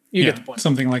that. You get the point.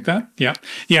 Something like that. Yeah.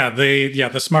 Yeah.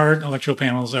 The smart electrical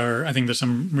panels I think there's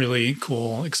some really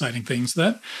cool, exciting things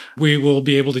that we will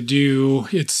be able to do.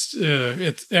 It's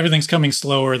everything's coming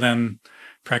slower than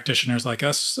practitioners like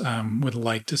us would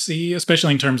like to see,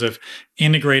 especially in terms of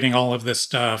integrating all of this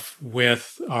stuff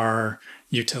with our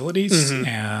utilities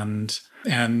and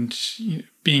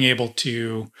being able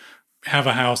to have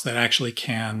a house that actually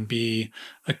can be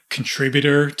a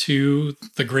contributor to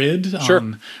the grid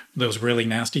on those really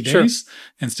nasty days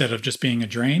instead of just being a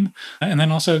drain. And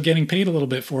then also getting paid a little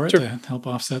bit for it to help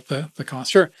offset the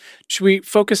cost. Sure. Should we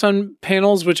focus on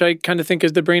panels, which I kind of think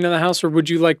is the brain of the house, or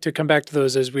would you like to come back to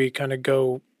those as we kind of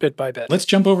go bit by bit? Let's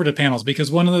jump over to panels,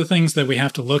 because one of the things that we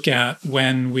have to look at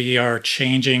when we are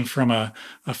changing from a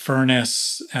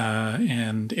furnace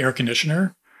and air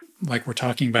conditioner, like we're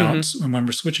talking about, when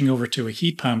we're switching over to a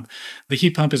heat pump, the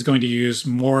heat pump is going to use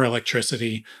more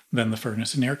electricity than the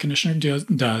furnace and air conditioner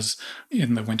does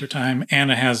in the wintertime.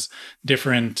 And it has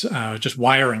different just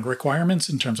wiring requirements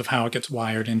in terms of how it gets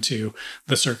wired into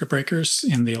the circuit breakers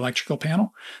in the electrical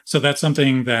panel. So that's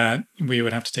something that we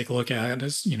would have to take a look at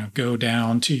is, go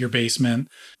down to your basement,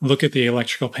 look at the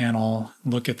electrical panel,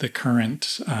 look at the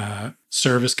current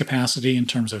service capacity in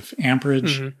terms of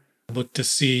amperage, look to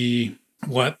see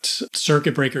what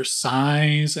circuit breaker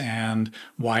size and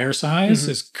wire size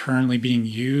is currently being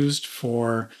used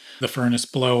for the furnace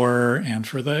blower and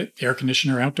for the air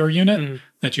conditioner outdoor unit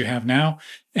that you have now.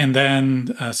 And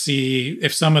then see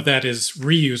if some of that is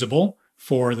reusable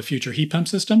for the future heat pump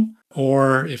system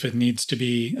or if it needs to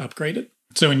be upgraded.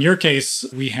 So in your case,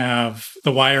 we have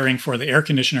the wiring for the air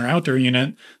conditioner outdoor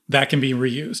unit that can be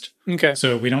reused. Okay.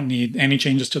 So we don't need any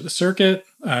changes to the circuit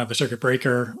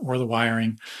breaker, or the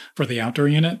wiring for the outdoor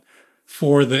unit.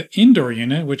 For the indoor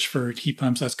unit, which for heat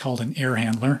pumps, that's called an air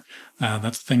handler.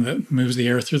 That's the thing that moves the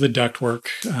air through the ductwork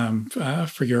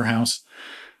for your house.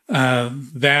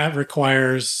 That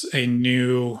requires a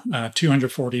new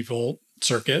 240 volt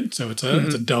circuit. So it's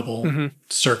a double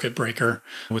circuit breaker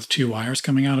with two wires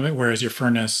coming out of it, whereas your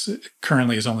furnace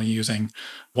currently is only using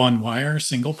one wire,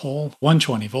 single pole,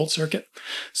 120 volt circuit.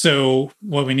 So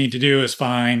what we need to do is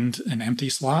find an empty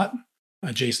slot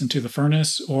adjacent to the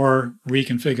furnace or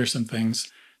reconfigure some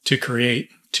things to create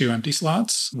two empty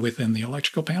slots within the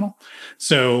electrical panel.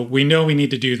 So we know we need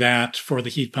to do that for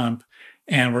the heat pump.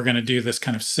 And we're going to do this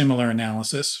kind of similar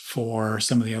analysis for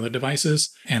some of the other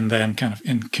devices and then kind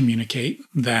of communicate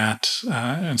that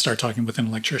and start talking with an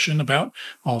electrician about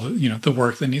all the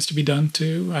work that needs to be done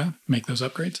to make those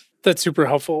upgrades. That's super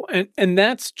helpful. And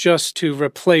that's just to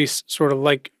replace sort of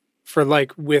like for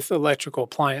like with electrical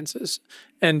appliances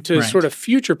and to sort of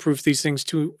future-proof these things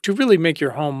to really make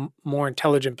your home more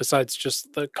intelligent besides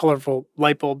just the colorful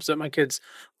light bulbs that my kids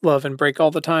love and break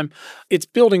all the time. It's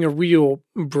building a real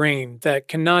brain that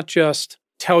can not just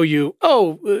tell you,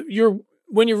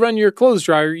 when you run your clothes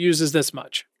dryer, it uses this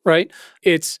much, right?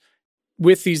 It's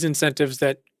with these incentives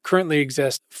that currently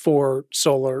exist for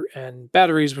solar and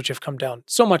batteries, which have come down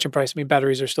so much in price. I mean,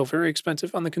 batteries are still very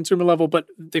expensive on the consumer level, but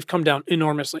they've come down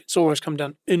enormously. Solar's come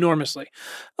down enormously.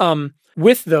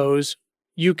 With those,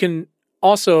 you can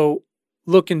also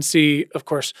look and see, of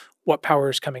course, what power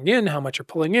is coming in, how much you're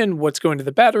pulling in, what's going to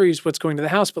the batteries, what's going to the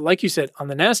house. But like you said, on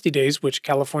the nasty days, which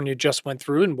California just went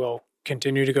through and will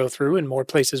continue to go through and more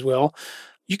places will,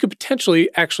 you could potentially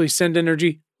actually send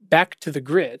energy back to the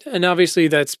grid. And obviously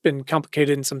that's been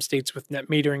complicated in some states with net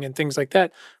metering and things like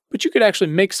that. But you could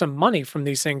actually make some money from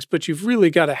these things, but you've really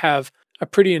got to have a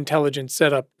pretty intelligent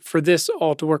setup for this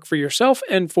all to work for yourself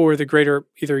and for the greater,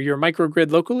 either your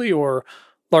microgrid locally or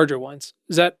larger ones.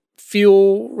 Does that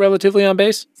feel relatively on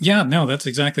base? Yeah, no, that's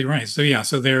exactly right.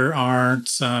 So there are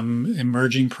some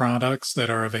emerging products that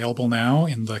are available now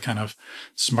in the kind of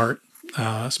smart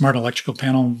electrical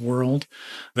panel world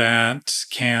that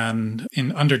can,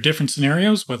 under different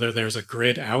scenarios, whether there's a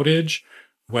grid outage,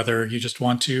 whether you just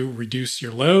want to reduce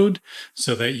your load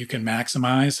so that you can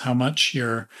maximize how much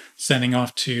you're sending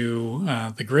off to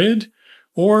the grid,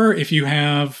 or if you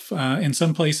have, in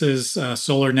some places,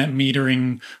 solar net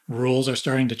metering rules are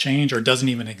starting to change or doesn't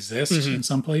even exist in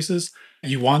some places.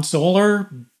 You want solar,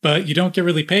 but you don't get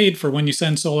really paid for when you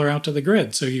send solar out to the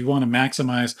grid. So you want to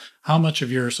maximize how much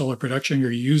of your solar production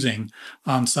you're using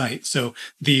on site. So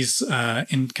these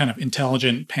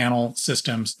intelligent panel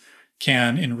systems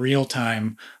can in real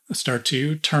time start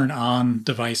to turn on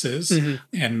devices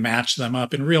and match them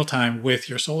up in real time with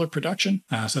your solar production.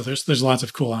 So there's lots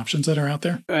of cool options that are out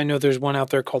there. I know there's one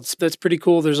out there called that's pretty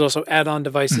cool. There's also add-on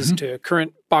devices to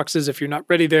current boxes if you're not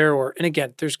ready there. And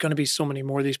again, there's going to be so many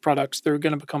more of these products. They're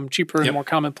going to become cheaper and more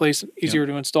commonplace, easier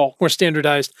to install, more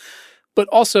standardized. But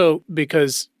also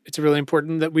because it's really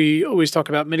important that we always talk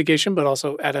about mitigation, but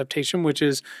also adaptation, which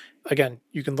is, again,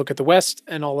 you can look at the West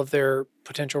and all of their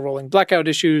potential rolling blackout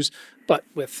issues, but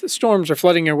with storms or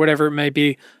flooding or whatever it may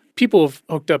be, people have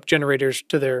hooked up generators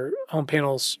to their home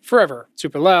panels forever.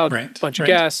 Super loud, bunch of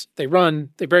gas, they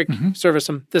run, they break, service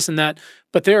them, this and that,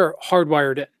 but they're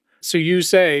hardwired in. So you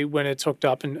say when it's hooked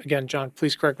up, and again, John,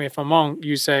 please correct me if I'm wrong,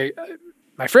 you say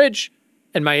my fridge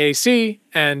and my AC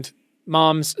and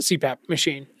mom's CPAP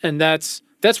machine, and that's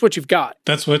what you've got.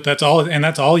 That's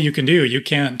all you can do. You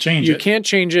can't change it. You can't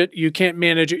change it. You can't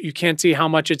manage it. You can't see how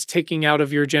much it's taking out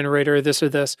of your generator, this or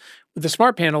this. With the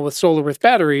smart panel with solar with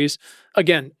batteries,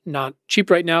 again, not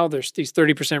cheap right now. There's these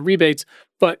 30% rebates,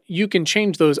 but you can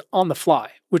change those on the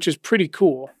fly, which is pretty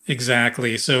cool.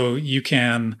 Exactly. So you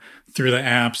can, through the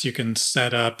apps, you can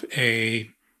set up a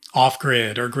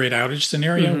off-grid or grid outage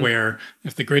scenario where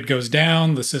if the grid goes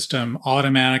down, the system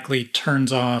automatically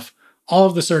turns off all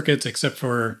of the circuits except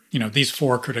for, these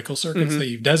 4 critical circuits that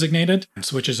you've designated, and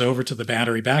switches over to the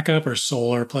battery backup or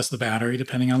solar plus the battery,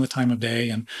 depending on the time of day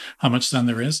and how much sun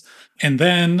there is. And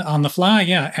then on the fly,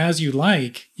 as you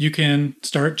like, you can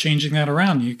start changing that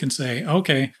around. You can say,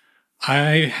 okay,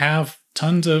 I have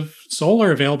tons of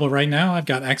solar available right now. I've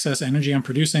got excess energy I'm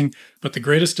producing, but the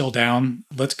grid is still down.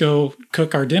 Let's go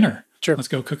cook our dinner. Sure. Let's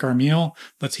go cook our meal.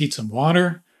 Let's heat some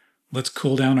water. Let's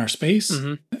cool down our space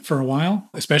for a while,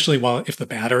 especially if the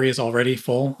battery is already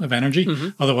full of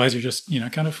energy. Otherwise, you're just,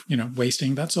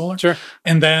 wasting that solar. Sure.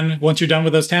 And then once you're done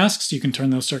with those tasks, you can turn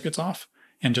those circuits off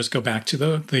and just go back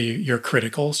to your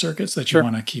critical circuits that you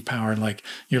want to keep powered, like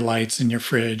your lights and your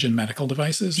fridge and medical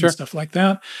devices and stuff like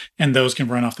that. And those can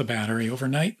run off the battery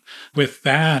overnight. With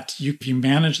that, if you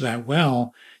manage that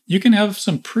well, you can have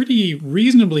some pretty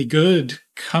reasonably good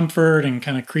comfort and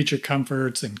kind of creature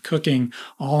comforts and cooking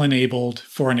all enabled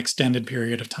for an extended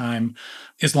period of time,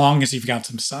 as long as you've got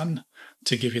some sun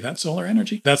to give you that solar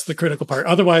energy. That's the critical part.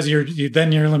 Otherwise, you're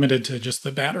limited to just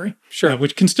the battery,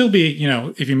 which can still be,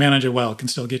 if you manage it well, can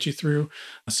still get you through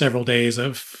several days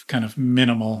of kind of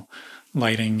minimal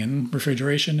lighting and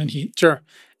refrigeration and heat. Sure.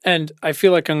 And I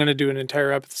feel like I'm going to do an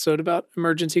entire episode about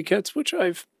emergency kits, which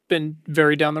I've been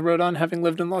very down the road on, having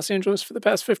lived in Los Angeles for the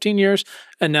past 15 years.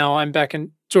 And now I'm back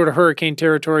in sort of hurricane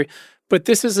territory. But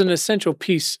this is an essential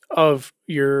piece of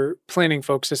your planning,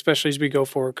 folks, especially as we go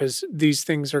forward, because these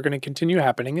things are going to continue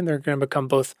happening and they're going to become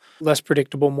both less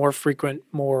predictable, more frequent,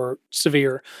 more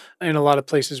severe in a lot of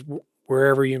places,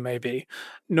 wherever you may be.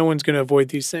 No one's going to avoid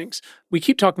these things. We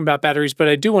keep talking about batteries, but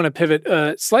I do want to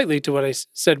pivot slightly to what I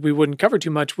said we wouldn't cover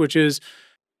too much, which is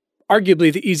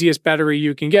arguably the easiest battery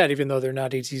you can get, even though they're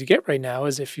not easy to get right now,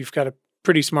 is if you've got a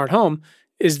pretty smart home,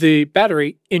 is the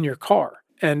battery in your car.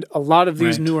 And a lot of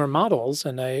these newer models,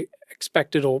 and I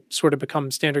expect it'll sort of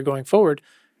become standard going forward,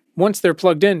 once they're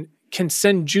plugged in, can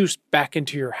send juice back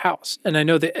into your house. And I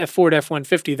know the Ford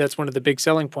F-150, that's one of the big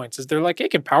selling points, is they're like,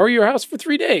 it can power your house for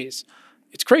 3 days.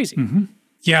 It's crazy.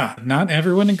 Yeah, not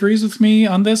everyone agrees with me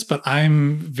on this, but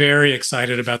I'm very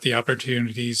excited about the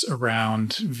opportunities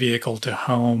around vehicle to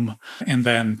home and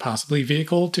then possibly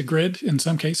vehicle to grid in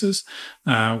some cases,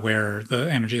 where the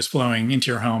energy is flowing into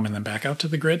your home and then back out to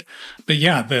the grid. But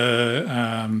yeah,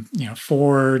 the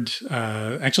Ford,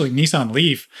 actually Nissan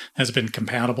Leaf has been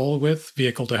compatible with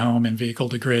vehicle to home and vehicle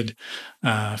to grid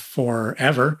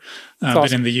forever. Awesome.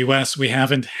 But in the US, we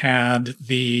haven't had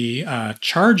the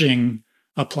charging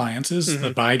appliances, the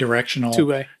bi-directional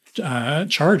two-way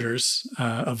chargers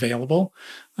available.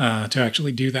 to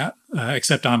actually do that,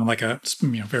 except on like a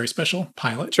very special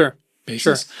pilot Sure.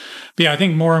 basis. Sure. But yeah, I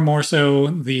think more and more so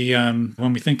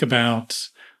when we think about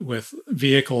with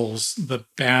vehicles,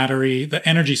 the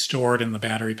energy stored in the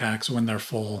battery packs when they're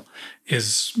full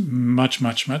is much,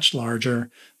 much, much larger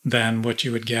than what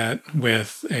you would get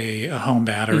with a home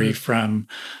battery from,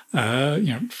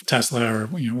 Tesla or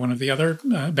one of the other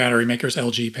battery makers,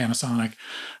 LG, Panasonic,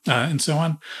 and so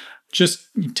on. Just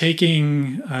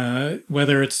taking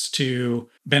whether it's to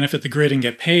benefit the grid and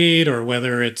get paid, or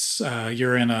whether it's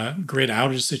you're in a grid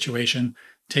outage situation,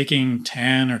 taking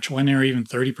 10 or 20 or even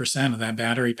 30% of that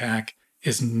battery pack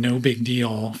is no big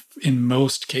deal in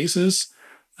most cases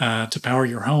to power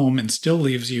your home, and still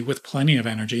leaves you with plenty of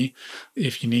energy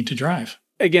if you need to drive.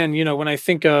 Again, when I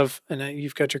think of, and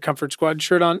you've got your Comfort Squad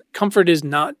shirt on, comfort is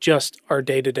not just our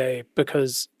day-to-day,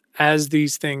 because as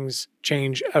these things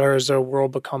change, as our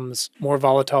world becomes more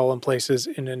volatile in places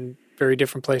and in very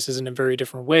different places and in very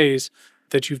different ways,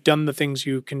 that you've done the things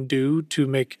you can do to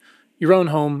make your own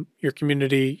home, your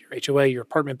community, your HOA, your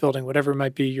apartment building, whatever it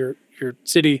might be, your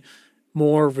city,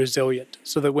 more resilient,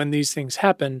 so that when these things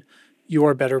happen, you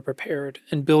are better prepared.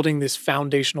 And building this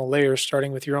foundational layer,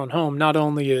 starting with your own home, not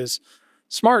only is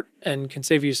smart and can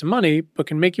save you some money, but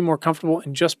can make you more comfortable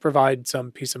and just provide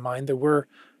some peace of mind that we're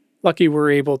lucky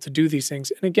we're able to do these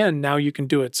things. And again, now you can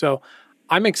do it. So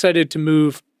I'm excited to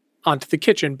move onto the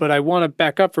kitchen, but I want to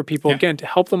back up for people, again, to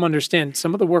help them understand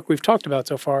some of the work we've talked about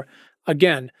so far.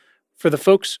 Again, for the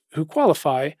folks who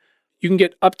qualify, you can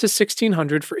get up to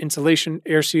 $1,600 for insulation,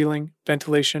 air sealing,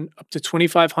 ventilation, up to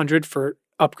 $2,500 for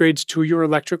upgrades to your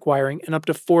electric wiring, and up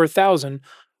to $4,000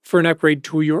 for an upgrade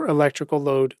to your electrical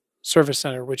load service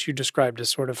center, which you described as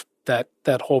sort of that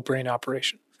whole brain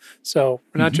operation. So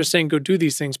we're not just saying go do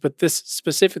these things, but this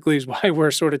specifically is why we're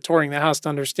sort of touring the house to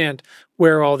understand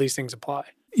where all these things apply.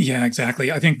 Yeah,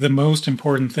 exactly. I think the most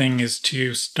important thing is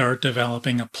to start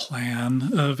developing a plan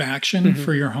of action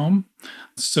for your home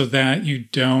so that you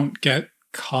don't get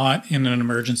caught in an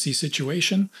emergency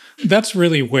situation. That's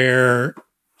really where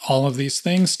all of these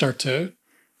things start to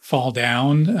fall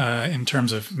down in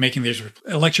terms of making these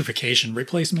electrification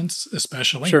replacements,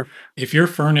 especially. Sure. If your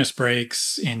furnace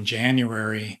breaks in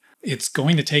January, it's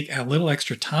going to take a little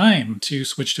extra time to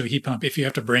switch to a heat pump if you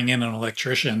have to bring in an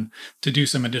electrician to do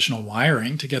some additional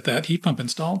wiring to get that heat pump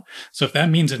installed. So if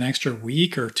that means an extra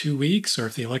week or 2 weeks, or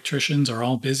if the electricians are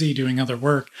all busy doing other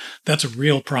work, that's a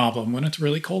real problem when it's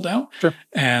really cold out. Sure.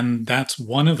 And that's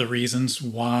one of the reasons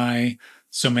why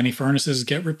so many furnaces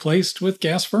get replaced with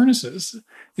gas furnaces,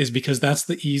 is because that's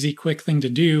the easy, quick thing to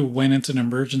do when it's an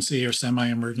emergency or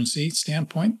semi-emergency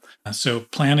standpoint. So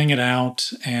planning it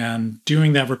out and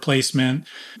doing that replacement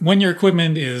when your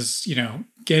equipment is,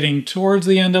 getting towards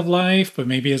the end of life, but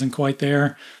maybe isn't quite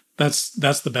there, that's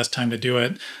the best time to do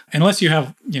it. Unless you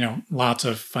have, lots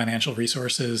of financial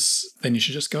resources, then you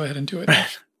should just go ahead and do it.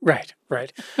 Right.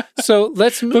 So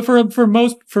let's But for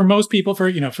most people, for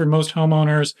most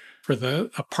homeowners, for the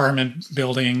apartment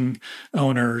building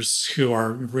owners who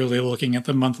are really looking at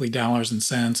the monthly dollars and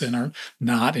cents and are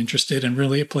not interested in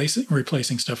really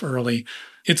replacing stuff early,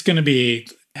 it's going to be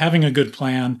having a good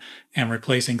plan and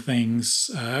replacing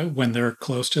things when they're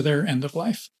close to their end of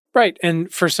life. Right. And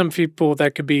for some people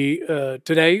that could be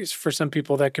today. For some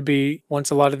people that could be once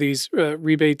a lot of these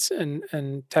rebates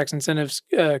and tax incentives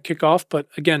kick off. But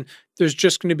again, there's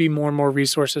just going to be more and more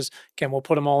resources. Again, we'll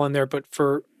put them all in there. But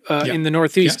for in the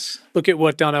Northeast, look at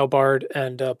what Donnell Bard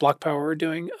and Block Power are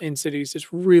doing in cities.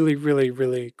 It's really, really,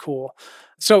 really cool.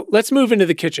 So let's move into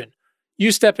the kitchen.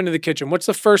 You step into the kitchen. What's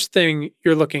the first thing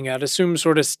you're looking at? Assume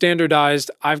sort of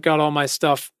standardized. I've got all my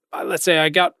stuff. Let's say I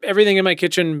got everything in my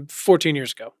kitchen 14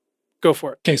 years ago. Go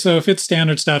for it. Okay, so if it's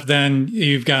standard stuff, then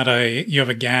you have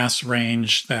a gas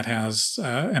range that has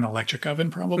an electric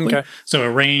oven probably. Okay. So a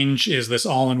range is this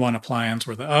all-in-one appliance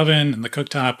where the oven and the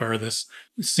cooktop are this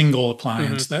single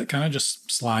appliance that kind of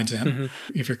just slides in.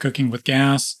 If you're cooking with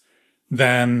gas,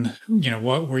 then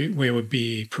what we would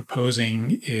be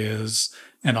proposing is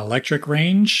an electric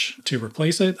range to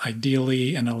replace it,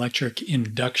 ideally an electric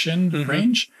induction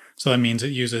range. So that means it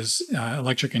uses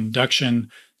electric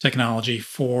induction technology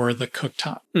for the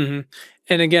cooktop.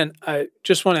 And again, I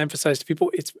just want to emphasize to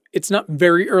people, it's not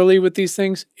very early with these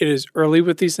things. It is early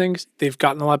with these things. They've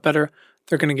gotten a lot better.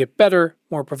 They're going to get better,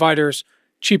 more providers,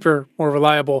 cheaper, more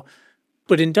reliable.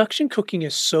 But induction cooking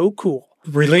is so cool.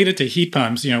 Related to heat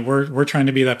pumps, we're trying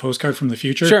to be that postcard from the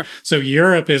future. Sure. So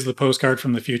Europe is the postcard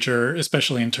from the future,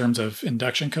 especially in terms of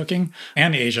induction cooking,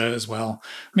 and Asia as well.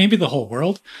 Maybe the whole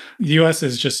world. The US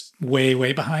is just way,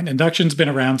 way behind. Induction's been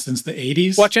around since the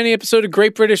 80s. Watch any episode of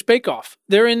Great British Bake Off.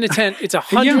 They're in the tent. It's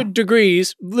 100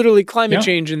 degrees, literally climate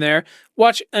change in there.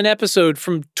 Watch an episode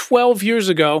from 12 years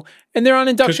ago, and they're on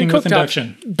induction cooking with cooktops.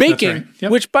 induction. Baking, That's right.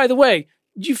 Yep. which, by the way,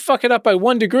 you fuck it up by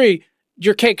 1 degree,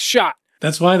 your cake's shot.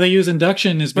 That's why they use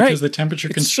induction, is because the temperature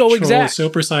control is so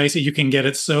precise. You can get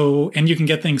it and you can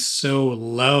get things so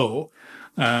low.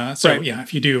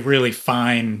 If you do really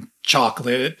fine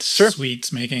chocolate,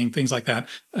 sweets making, things like that,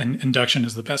 induction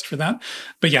is the best for that.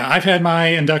 But yeah, I've had my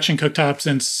induction cooktop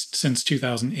since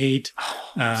 2008.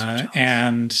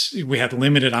 And we had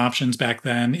limited options back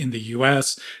then in the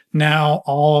US. Now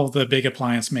all the big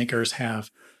appliance makers have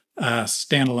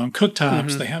standalone cooktops.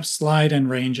 Mm-hmm. They have slide-in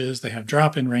ranges. They have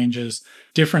drop-in ranges,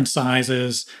 different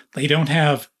sizes. They don't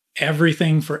have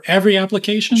everything for every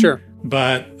application. Sure.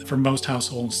 But for most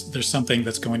households, there's something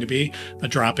that's going to be a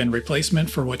drop-in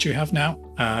replacement for what you have now,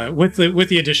 with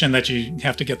the addition that you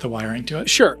have to get the wiring to it.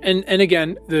 Sure. And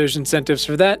again, there's incentives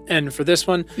for that. And for this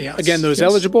one, again, those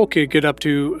eligible could get up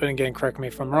to, and again, correct me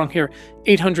if I'm wrong here,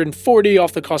 $840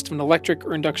 off the cost of an electric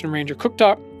or induction range or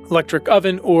cooktop, electric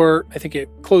oven, or I think a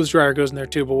clothes dryer goes in there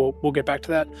too, but we'll get back to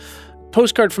that.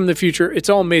 Postcard from the future. It's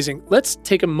all amazing. Let's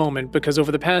take a moment, because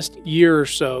over the past year or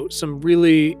so, some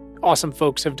really awesome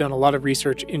folks have done a lot of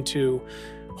research into,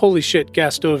 holy shit,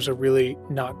 gas stoves are really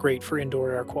not great for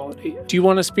indoor air quality. Do you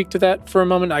want to speak to that for a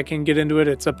moment? I can get into it.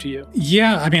 It's up to you.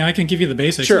 Yeah, I can give you the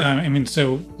basics. Sure.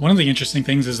 So one of the interesting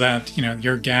things is that,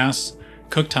 your gas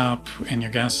cooktop and your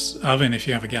gas oven, if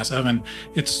you have a gas oven,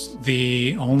 it's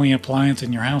the only appliance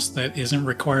in your house that isn't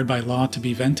required by law to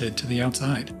be vented to the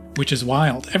outside, which is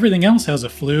wild. Everything else has a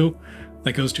flue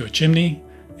that goes to a chimney,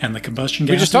 and the combustion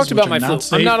gases. We just talked about my flue.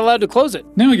 I'm not allowed to close it.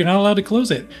 No, you're not allowed to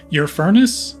close it. Your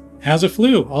furnace has a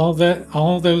flue. All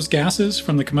of those gases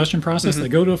from the combustion process, they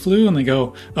go to a flue and they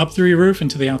go up through your roof and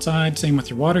to the outside. Same with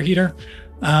your water heater,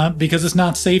 because it's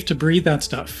not safe to breathe that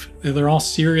stuff. They're all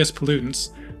serious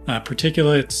pollutants.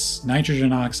 Particulates,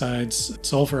 nitrogen oxides,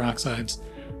 sulfur oxides,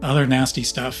 other nasty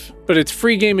stuff. But it's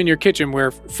free game in your kitchen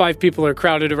where 5 people are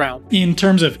crowded around. In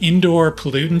terms of indoor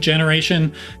pollutant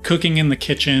generation, cooking in the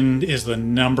kitchen is the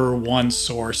number one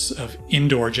source of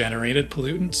indoor generated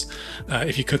pollutants.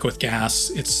 If you cook with gas,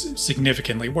 it's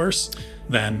significantly worse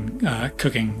than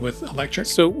cooking with electric.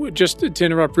 So just to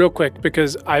interrupt real quick,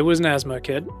 because I was an asthma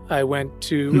kid. I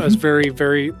was very,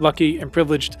 very lucky and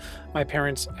privileged. My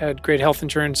parents had great health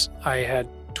insurance. I had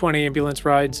 20 ambulance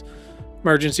rides,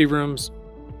 emergency rooms,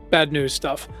 bad news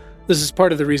stuff. This is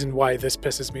part of the reason why this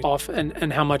pisses me off,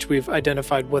 and how much we've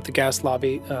identified what the gas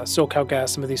lobby, SoCalGas,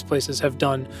 some of these places have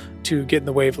done to get in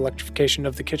the way of electrification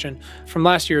of the kitchen. From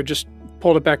last year, just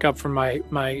pulled it back up from my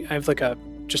I have like a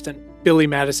Billy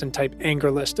Madison type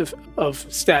anger list of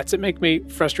stats that make me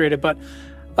frustrated, but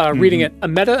reading it, a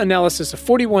meta-analysis of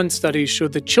 41 studies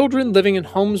showed that children living in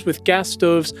homes with gas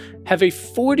stoves have a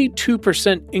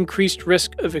 42% increased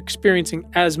risk of experiencing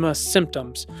asthma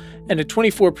symptoms and a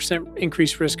 24%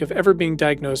 increased risk of ever being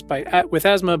diagnosed with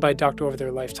asthma by a doctor over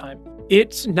their lifetime.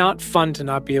 It's not fun to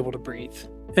not be able to breathe.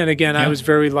 And again, I was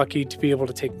very lucky to be able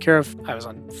to take care of. I was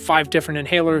on 5 different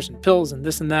inhalers and pills and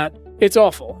this and that. It's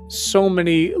awful. So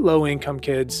many low-income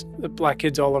kids, black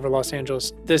kids all over Los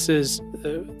Angeles. This is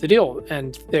the deal.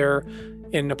 And they're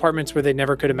in apartments where they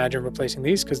never could imagine replacing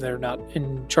these because they're not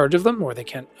in charge of them or they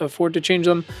can't afford to change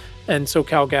them. And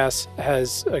SoCalGas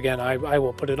has, again, I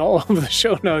will put it all over the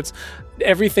show notes,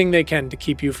 everything they can to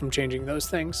keep you from changing those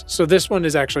things. So this one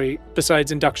is actually,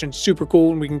 besides induction, super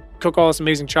cool, and we can cook all this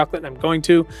amazing chocolate, and I'm going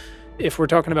to. If we're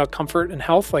talking about comfort and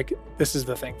health, like, this is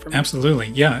the thing for me. Absolutely.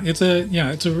 Yeah. It's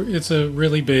a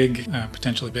really big,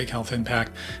 potentially big health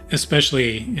impact,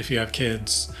 especially if you have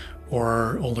kids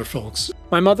or older folks.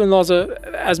 My mother-in-law's a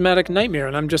asthmatic nightmare,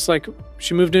 and I'm just like,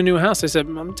 she moved to a new house. I said,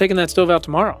 I'm taking that stove out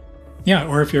tomorrow. Yeah,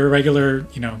 or if you're a regular,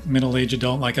 middle-aged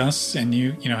adult like us and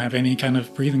you have any kind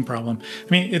of breathing problem. I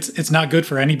mean, it's not good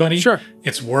for anybody. Sure.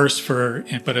 It's worse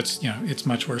but it's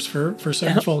much worse for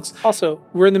certain folks. Also,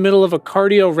 we're in the middle of a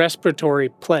cardiorespiratory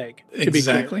plague, to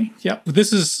exactly. be clear. Yeah.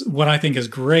 This is what I think is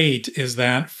great, is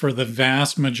that for the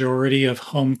vast majority of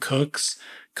home cooks,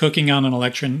 cooking on an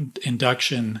electric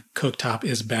induction cooktop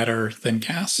is better than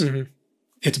gas. Mm-hmm.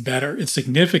 It's better. It's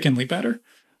significantly better.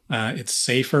 It's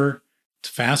safer. It's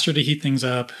faster to heat things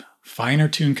up, finer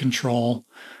tune control.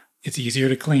 It's easier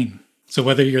to clean. So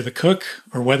whether you're the cook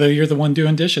or whether you're the one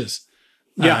doing dishes,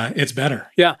 Yeah. it's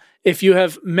better. Yeah. If you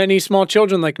have many small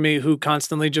children like me who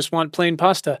constantly just want plain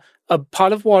pasta, a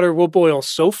pot of water will boil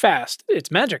so fast. It's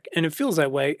magic and it feels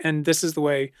that way. And this is the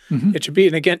way it should be.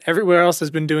 And again, everywhere else has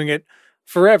been doing it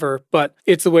forever, but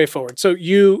it's the way forward. So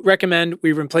you recommend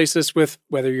we replace this with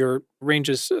whether your range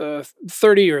is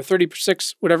 30 or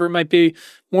 36, whatever it might be,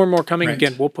 more and more coming. Right.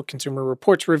 Again, we'll put Consumer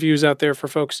Reports reviews out there for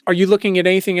folks. Are you looking at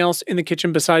anything else in the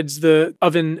kitchen besides the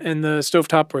oven and the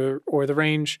stovetop or the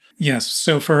range? Yes.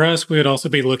 So for us, we would also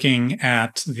be looking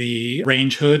at the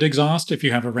range hood exhaust if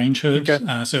you have a range hood.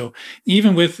 Okay. So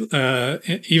even with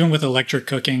electric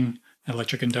cooking,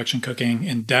 electric induction cooking,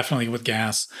 and definitely with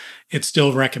gas, it's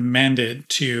still recommended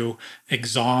to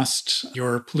exhaust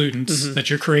your pollutants that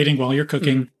you're creating while you're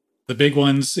cooking. The big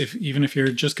ones, even if you're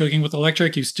just cooking with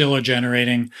electric, you still are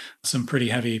generating some pretty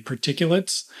heavy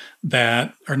particulates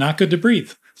that are not good to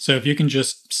breathe. So if you can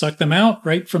just suck them out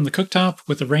right from the cooktop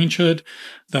with a range hood,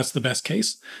 that's the best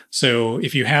case. So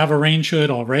if you have a range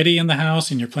hood already in the house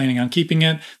and you're planning on keeping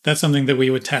it, that's something that we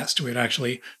would test. We'd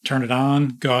actually turn it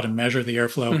on, go out and measure the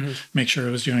airflow, make sure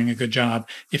it was doing a good job.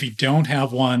 If you don't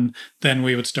have one, then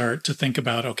we would start to think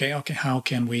about, okay, how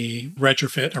can we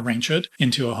retrofit a range hood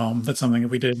into a home? That's something that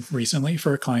we did recently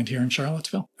for a client here in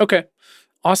Charlottesville. Okay.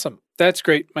 Awesome. That's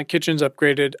great. My kitchen's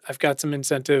upgraded. I've got some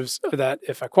incentives for that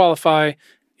if I qualify.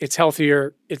 It's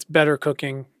healthier. It's better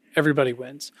cooking. Everybody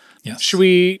wins. Yes. Should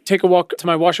we take a walk to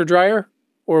my washer dryer,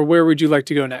 or where would you like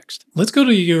to go next? Let's go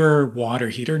to your water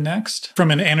heater next. From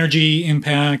an energy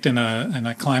impact and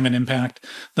a climate impact,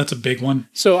 that's a big one.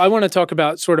 So I want to talk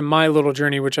about sort of my little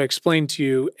journey, which I explained to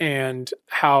you, and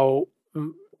how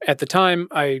at the time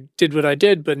I did what I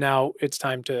did, but now it's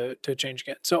time to change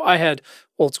again. So I had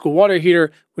old school water heater.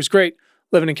 It was great.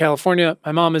 Living in California,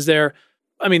 my mom is there.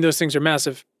 I mean, those things are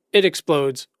massive. It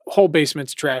explodes. Whole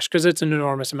basement's trash because it's an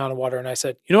enormous amount of water. And I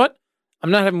said, you know what? I'm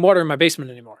not having water in my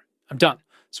basement anymore. I'm done.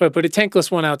 So I put a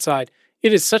tankless one outside.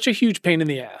 It is such a huge pain in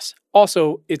the ass.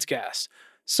 Also, it's gas.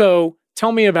 So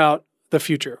tell me about the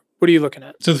future. What are you looking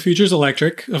at? So the future is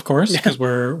electric, of course, because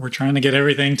we're trying to get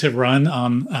everything to run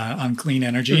on clean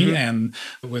energy, and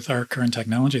with our current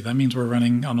technology, that means we're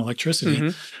running on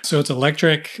electricity. So it's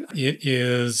electric. It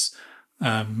is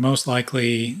most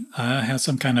likely has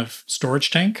some kind of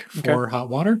storage tank for hot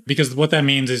water, because what that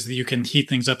means is that you can heat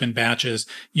things up in batches.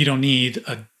 You don't need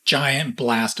a giant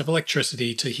blast of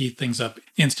electricity to heat things up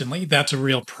instantly. That's a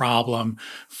real problem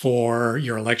for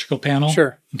your electrical panel.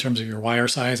 Sure. In terms of your wire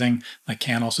sizing. That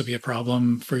can also be a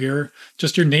problem for your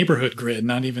neighborhood grid,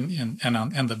 not even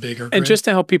and the bigger grid. And just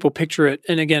to help people picture it,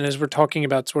 and again, as we're talking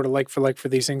about sort of like for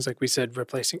these things, like we said,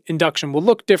 replacing induction will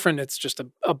look different. It's just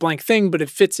a blank thing, but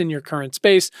it fits in your current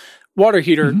space. Water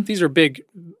heater, these are big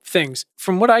things.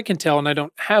 From what I can tell, and I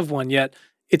don't have one yet,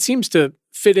 it seems to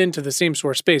fit into the same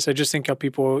sort of space. I just think how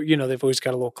people, they've always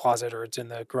got a little closet or it's in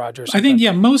the garage or something. I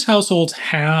think, most households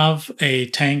have a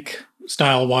tank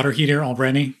style water heater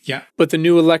already. Yeah. But the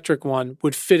new electric one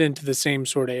would fit into the same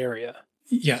sort of area.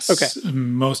 Yes. Okay.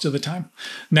 Most of the time.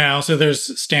 Now, so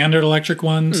there's standard electric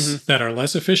ones that are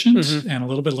less efficient and a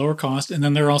little bit lower cost. And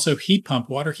then there are also heat pump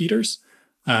water heaters,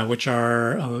 which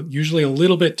are usually a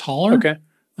little bit taller. Okay.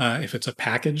 If it's a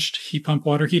packaged heat pump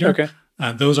water heater. Okay.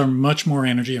 Those are much more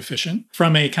energy efficient.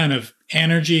 From a kind of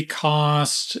energy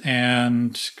cost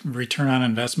and return on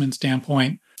investment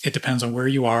standpoint, it depends on where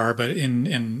you are. But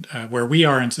in where we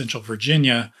are in Central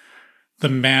Virginia, the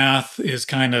math is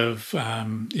kind of,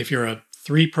 if you're a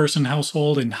 3-person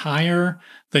household and higher,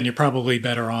 then you're probably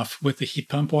better off with the heat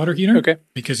pump water heater. Okay.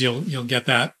 Because you'll get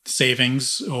that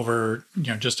savings over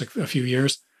just a few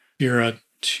years. If you're a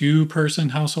 2-person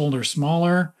household or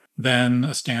smaller, then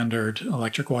a standard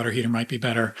electric water heater might be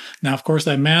better. Now, of course,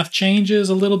 that math changes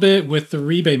a little bit with the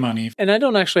rebate money. And I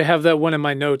don't actually have that one in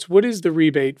my notes. What is the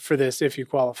rebate for this if you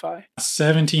qualify?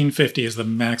 $1,750 is the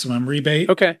maximum rebate.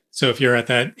 Okay. So if you're at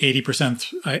that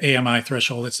 80% AMI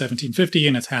threshold, it's $1,750,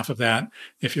 and it's half of that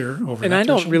if you're over And that I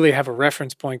threshold. don't really have a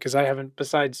reference point because I haven't,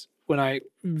 besides when I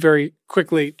very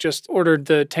quickly just ordered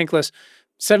the tankless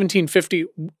 $1,750.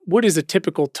 What is a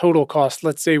typical total cost?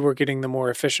 Let's say we're getting the more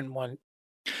efficient one.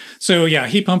 So yeah,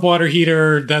 heat pump water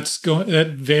heater,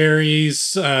 that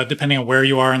varies depending on where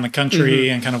you are in the country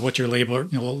and kind of what your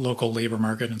local labor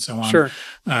market and so on. Sure.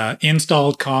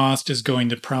 Installed cost is going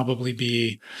to probably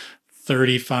be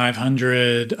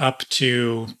 $3,500 up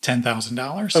to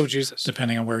 $10,000. Oh, Jesus.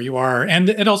 Depending on where you are. And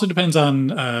it also depends on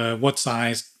what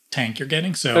size tank you're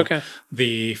getting. So Okay.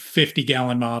 the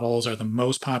 50-gallon models are the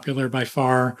most popular by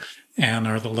far and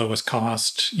are the lowest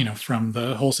cost, from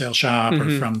the wholesale shop or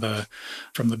from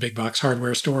the big box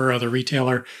hardware store or other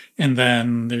retailer. And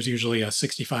then there's usually a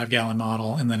 65-gallon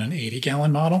model and then an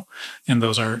 80-gallon model. And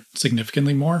those are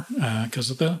significantly more because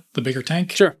of the bigger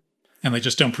tank. Sure. And they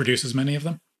just don't produce as many of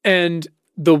them. And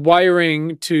the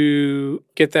wiring to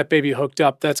get that baby hooked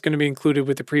up, that's going to be included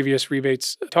with the previous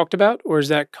rebates talked about, or does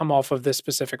that come off of this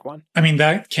specific one? I mean,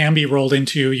 that can be rolled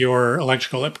into your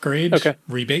electrical upgrade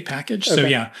rebate package. So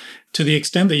yeah, to the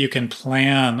extent that you can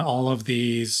plan all of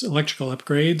these electrical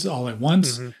upgrades all at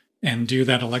once and do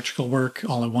that electrical work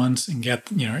all at once and get,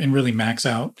 and really max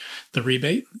out the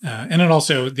rebate. And it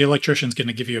also, the electrician's going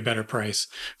to give you a better price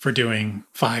for doing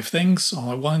 5 things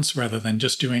all at once rather than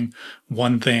just doing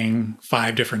one thing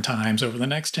 5 different times over the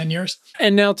next 10 years.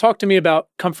 And now talk to me about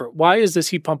comfort. Why is this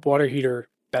heat pump water heater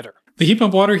better? The heat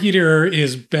pump water heater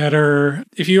is better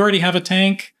if you already have a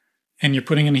tank and you're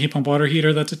putting in a heat pump water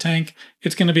heater that's a tank.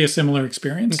 It's going to be a similar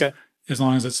experience as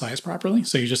long as it's sized properly.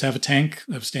 So you just have a tank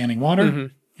of standing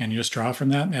water and you just draw from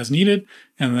that as needed.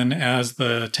 And then as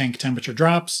the tank temperature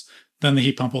drops, then the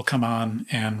heat pump will come on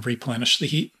and replenish the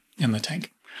heat in the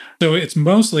tank. So it's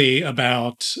mostly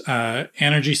about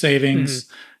energy savings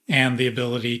and the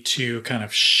ability to kind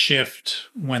of shift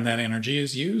when that energy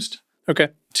is used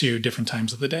to different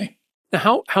times of the day.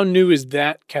 Now, how new is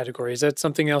that category? Is that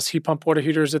something else heat pump water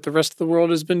heaters that the rest of the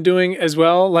world has been doing as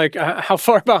well? Like how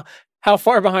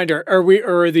far behind are we,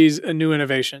 or are these new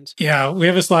innovations? Yeah, we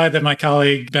have a slide that my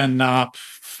colleague Ben Knopp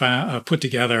put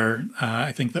together.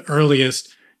 I think the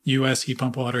earliest U.S. heat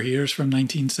pump water heaters from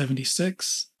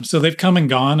 1976. So they've come and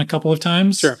gone a couple of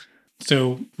times. Sure.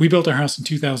 So we built our house in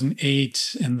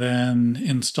 2008 and then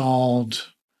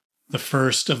installed the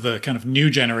first of the kind of new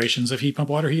generations of heat pump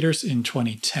water heaters in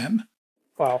 2010.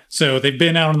 Wow. So they've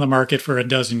been out on the market for a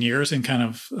dozen years in kind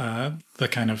of the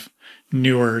kind of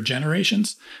newer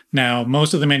generations. Now,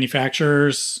 most of the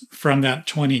manufacturers from that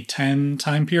 2010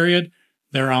 time period,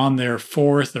 they're on their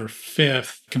 4th or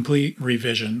 5th complete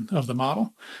revision of the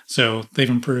model. So they've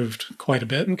improved quite a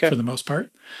bit for the most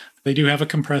part. They do have a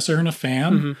compressor and a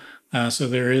fan. So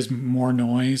there is more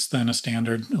noise than a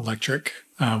standard electric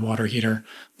water heater.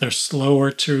 They're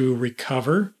slower to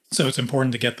recover. So it's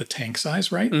important to get the tank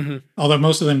size right. Although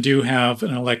most of them do have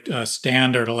a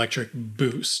standard electric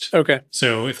boost. Okay.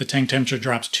 So if the tank temperature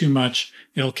drops too much,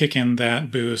 it'll kick in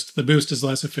that boost. The boost is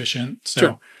less efficient.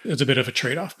 So it's a bit of a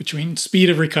trade-off between speed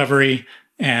of recovery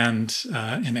and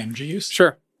energy use.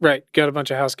 Sure. Right. Got a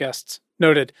bunch of house guests.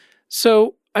 Noted.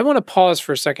 So I want to pause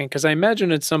for a second because I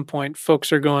imagine at some point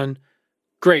folks are going,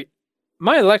 great,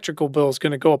 my electrical bill is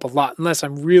going to go up a lot unless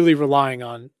I'm really relying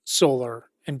on solar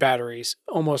and batteries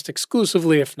almost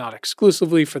exclusively, if not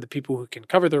exclusively, for the people who can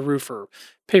cover their roof or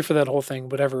pay for that whole thing,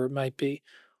 whatever it might be.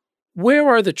 Where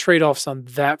are the trade-offs on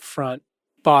that front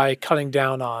by cutting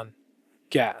down on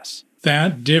gas?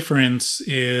 That difference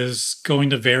is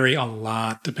going to vary a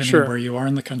lot depending on where you are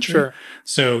in the country.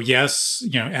 So yes,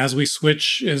 as we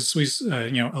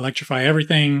electrify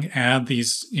everything, add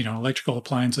these, electrical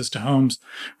appliances to homes,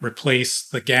 replace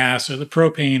the gas or the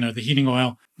propane or the heating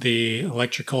oil, the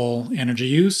electrical energy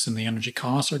use and the energy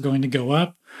costs are going to go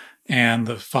up. And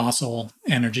the fossil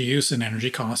energy use and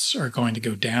energy costs are going to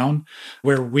go down.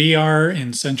 Where we are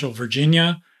in Central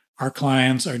Virginia, our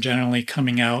clients are generally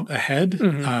coming out ahead,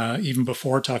 even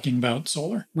before talking about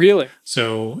solar. Really?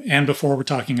 So, and before we're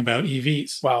talking about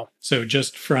EVs. Wow. So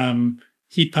just from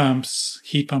heat pumps,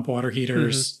 heat pump water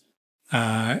heaters,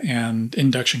 and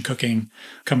induction cooking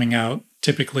coming out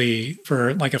typically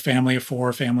for like a family of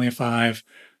 4, family of 5,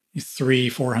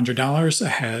 $300-$400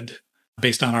 ahead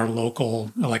based on our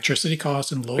local electricity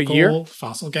costs and local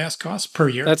fossil gas costs per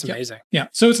year. That's amazing. Yeah.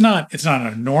 So it's not an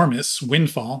enormous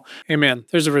windfall. Hey man,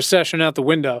 there's a recession out the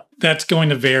window. That's going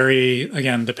to vary,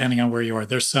 again, depending on where you are.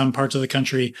 There's some parts of the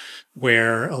country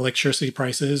where electricity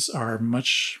prices are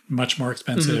much, much more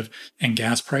expensive and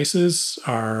gas prices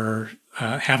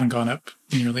haven't gone up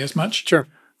nearly as much. Sure.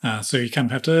 So you kind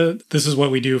of have to, this is what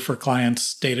we do for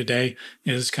clients day to day,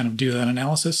 is kind of do that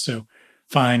analysis. So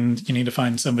you need to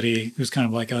find somebody who's kind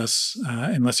of like us,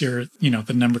 unless you're,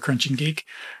 the number crunching geek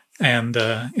and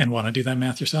want to do that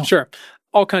math yourself. Sure.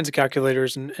 All kinds of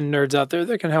calculators and nerds out there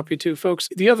that can help you too, folks.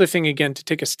 The other thing, again, to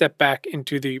take a step back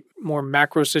into the more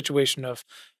macro situation of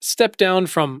step down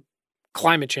from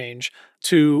climate change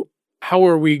to how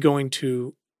are we going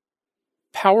to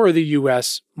power the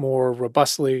U.S. more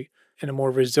robustly in a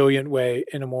more resilient way,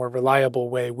 in a more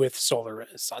reliable way with solar.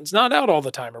 The sun's not out all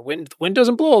the time, or the wind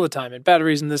doesn't blow all the time, and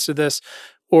batteries and this or this,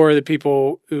 or the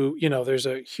people who, there's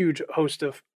a huge host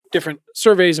of different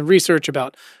surveys and research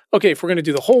about, okay, if we're going to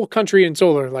do the whole country in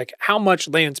solar, like how much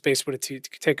land space would it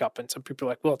take up? And some people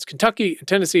are like, well, it's Kentucky and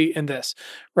Tennessee and this,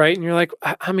 right? And you're like,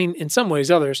 I mean, in some ways,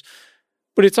 others.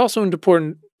 But it's also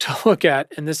important to look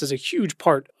at, and this is a huge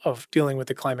part of dealing with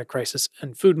the climate crisis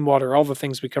and food and water, all the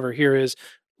things we cover here is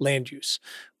land use,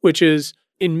 which is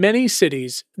in many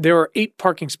cities, there are 8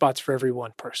 parking spots for every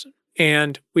one person.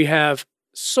 And we have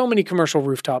so many commercial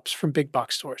rooftops from big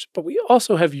box stores, but we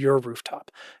also have your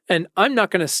rooftop. And I'm not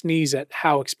going to sneeze at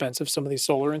how expensive some of these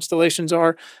solar installations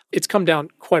are. It's come down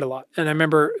quite a lot. And I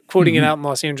remember quoting it out in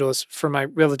Los Angeles for my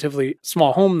relatively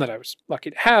small home that I was lucky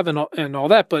to have and all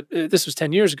that. But this was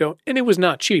 10 years ago and it was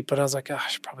not cheap. But I was like, I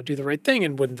should probably do the right thing.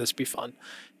 And wouldn't this be fun?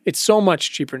 It's so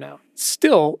much cheaper now. It's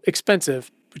still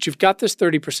expensive, but you've got this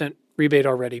 30% rebate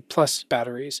already, plus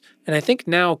batteries. And I think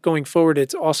now going forward,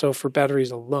 it's also for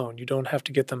batteries alone. You don't have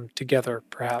to get them together,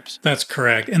 perhaps. That's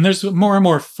correct. And there's more and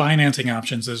more financing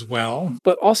options as well.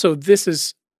 But also, this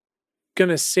is going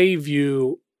to save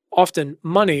you often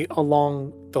money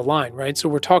along the line, right? So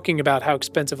we're talking about how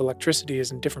expensive electricity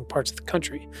is in different parts of the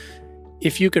country.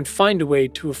 If you can find a way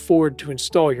to afford to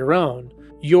install your own,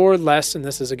 you're less, and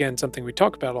this is again something we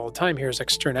talk about all the time here, is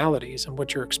externalities and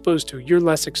what you're exposed to. You're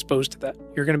less exposed to that.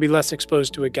 You're going to be less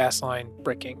exposed to a gas line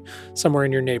breaking somewhere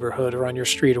in your neighborhood or on your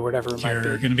street or whatever it might be.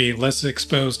 You're going to be less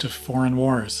exposed to foreign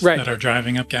wars that are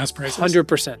driving up gas prices.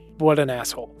 100%. What an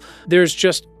asshole. There's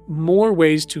just more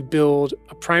ways to build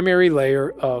a primary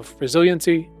layer of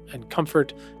resiliency and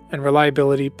comfort and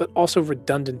reliability, but also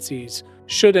redundancies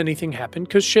should anything happen,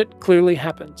 because shit clearly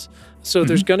happens. So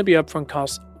there's going to be upfront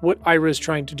costs. What IRA is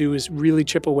trying to do is really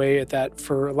chip away at that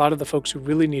for a lot of the folks who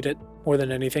really need it more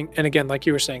than anything. And again, like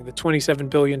you were saying, the $27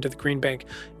 billion to the Green Bank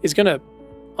is going to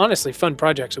honestly fund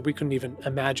projects that we couldn't even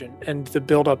imagine, and the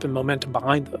buildup and momentum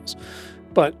behind those.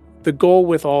 But the goal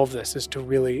with all of this is to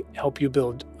really help you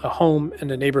build a home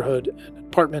and a neighborhood, an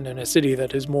apartment and a city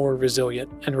that is more resilient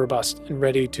and robust and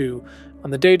ready to,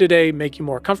 on the day-to-day, make you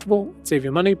more comfortable, save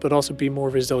you money, but also be more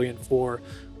resilient for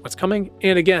what's coming.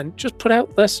 And again, just put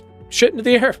out less shit into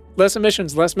the air, less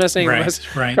emissions, less methane, less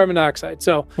carbon dioxide.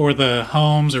 So for the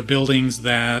homes or buildings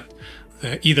that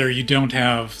either you don't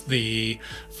have the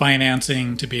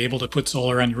financing to be able to put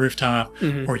solar on your rooftop,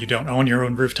 or you don't own your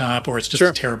own rooftop, or it's just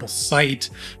a terrible site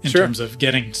in terms of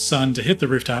getting sun to hit the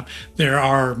rooftop, there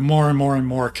are more and more and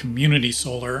more community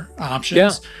solar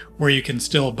options where you can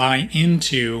still buy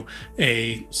into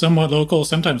a somewhat local,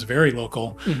 sometimes very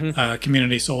local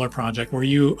community solar project where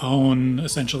you own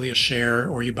essentially a share,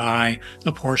 or you buy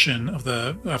a portion of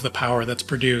the power that's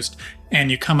produced,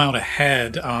 and you come out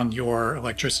ahead on your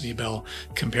electricity bill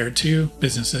compared to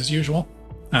business as usual.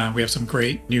 We have some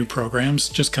great new programs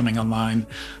just coming online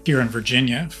here in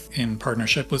Virginia in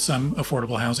partnership with some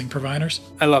affordable housing providers.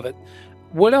 I love it.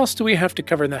 What else do we have to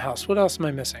cover in the house? What else am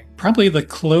I missing? Probably the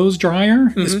clothes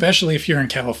dryer, especially if you're in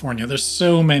California. There's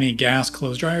so many gas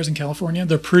clothes dryers in California.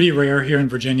 They're pretty rare here in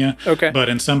Virginia. But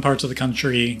in some parts of the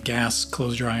country, gas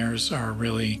clothes dryers are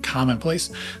really commonplace.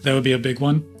 That would be a big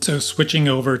one. So switching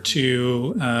over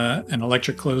to an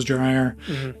electric clothes dryer,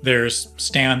 there's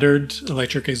standard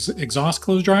electric exhaust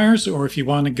clothes dryers, or if you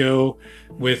want to go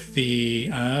with the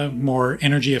more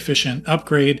energy efficient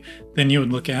upgrade, then you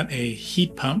would look at a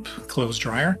heat pump clothes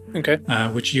dryer,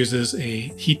 which uses a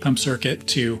heat pump circuit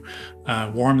to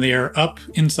warm the air up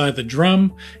inside the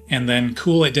drum and then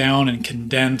cool it down and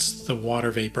condense the water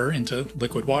vapor into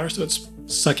liquid water. So it's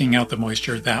sucking out the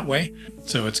moisture that way.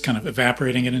 So it's kind of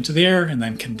evaporating it into the air and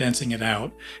then condensing it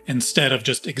out instead of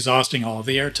just exhausting all of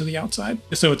the air to the outside.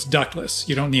 So it's ductless.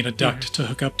 You don't need a duct to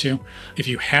hook up to. If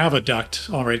you have a duct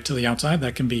already to the outside,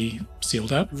 that can be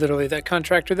sealed up. Literally, that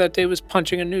contractor that day was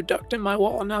punching a new duct in my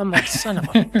wall, and now I'm like, son of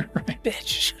a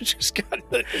bitch. Just got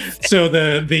it. So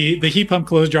the heat pump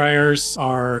clothes dryers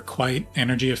are quite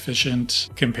energy efficient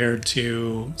compared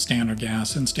to standard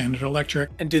gas and standard electric.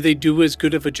 And do they do as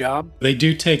good of a job? They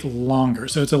do take longer,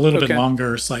 so it's a little bit longer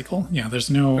cycle. Yeah, there's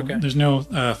no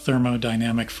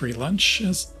thermodynamic free lunch,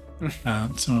 as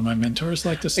some of my mentors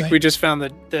like to say. I think we just found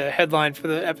the headline for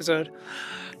the episode.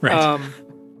 Right.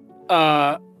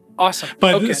 Awesome.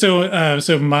 But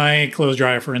so my clothes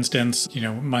dryer, for instance,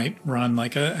 might run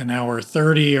like an hour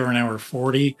 30 or an hour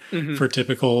 40 for a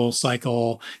typical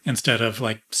cycle instead of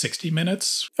like 60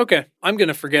 minutes. Okay. I'm going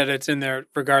to forget it's in there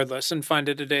regardless and find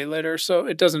it a day later. So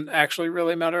it doesn't actually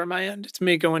really matter on my end. It's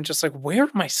me going just like, where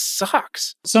are my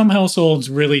socks? Some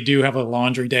households really do have a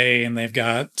laundry day and they've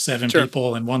got 7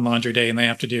 people in one laundry day and they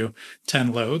have to do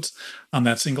 10 loads on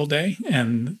that single day.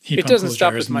 And it doesn't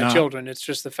stop with my children. It's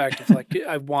just the fact of like,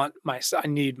 I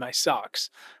need my socks.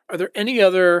 Are there any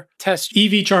other tests?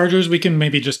 EV chargers we can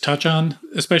maybe just touch on,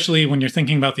 especially when you're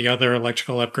thinking about the other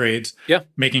electrical upgrades. Yeah.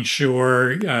 Making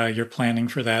sure you're planning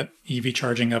for that EV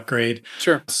charging upgrade.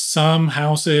 Sure. Some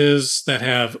houses that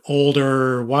have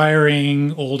older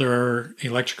wiring, older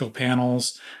electrical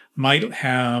panels might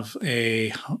have a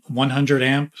 100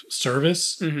 amp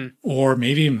service, or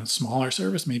maybe even a smaller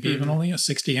service, maybe even only a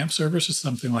 60 amp service or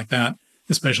something like that,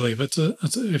 especially if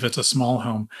it's a small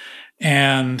home.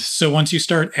 And so once you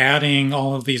start adding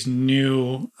all of these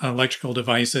new electrical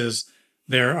devices,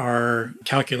 there are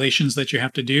calculations that you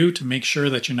have to do to make sure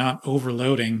that you're not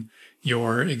overloading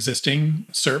your existing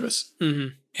service.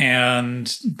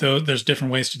 And there's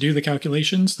different ways to do the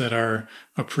calculations that are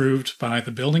approved by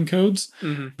the building codes,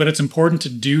 but it's important to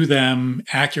do them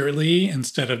accurately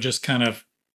instead of just kind of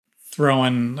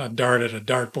throwing a dart at a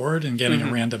dartboard and getting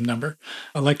a random number.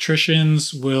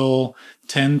 Electricians will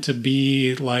tend to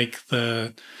be like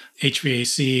the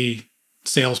HVAC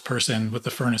salesperson with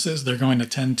the furnaces. They're going to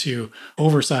tend to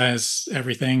oversize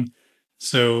everything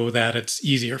so that it's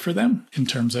easier for them in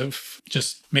terms of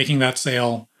just making that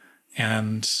sale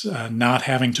and not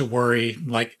having to worry,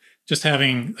 like just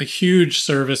having a huge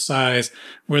service size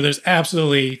where there's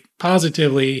absolutely,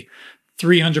 positively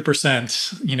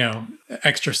 300%,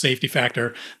 extra safety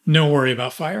factor, no worry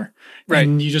about fire. Right.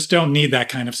 And you just don't need that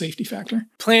kind of safety factor.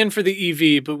 Plan for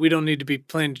the EV, but we don't need to be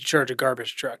planning to charge a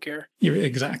garbage truck here.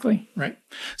 Exactly. Right.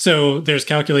 So there's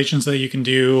calculations that you can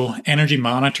do. Energy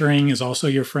monitoring is also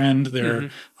your friend. There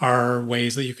are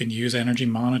ways that you can use energy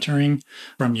monitoring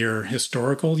from your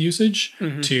historical usage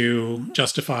to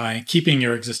justify keeping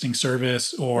your existing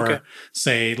service or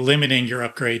say limiting your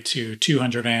upgrade to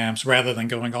 200 amps rather than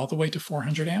going all the way to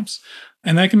 400 amps.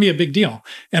 And that can be a big deal.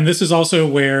 And this is also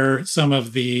where some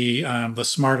of the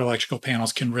smart electrical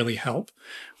panels can really help,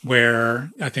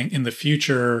 where I think in the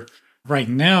future, right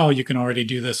now, you can already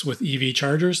do this with EV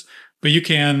chargers, but you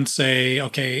can say,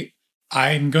 okay,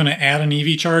 I'm going to add an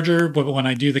EV charger, but when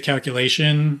I do the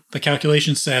calculation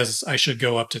says I should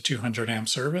go up to 200 amp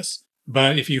service.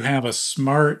 But if you have a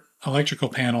smart electrical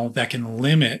panel that can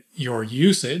limit your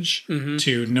usage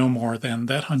to no more than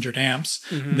that 100 amps,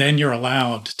 then you're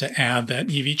allowed to add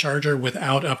that EV charger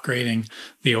without upgrading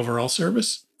the overall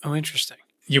service. Oh, interesting.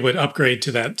 You would upgrade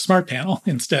to that smart panel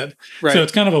instead. Right. So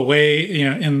it's kind of a way,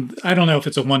 and I don't know if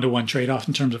it's a one-to-one trade-off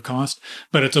in terms of cost,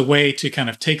 but it's a way to kind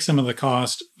of take some of the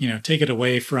cost, take it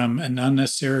away from an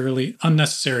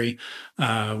unnecessary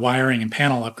wiring and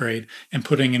panel upgrade and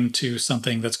putting into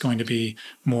something that's going to be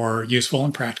more useful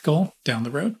and practical down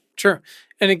the road. Sure.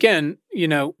 And again,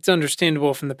 it's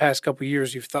understandable from the past couple of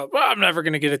years you've thought, well, I'm never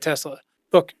going to get a Tesla.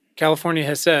 Look, California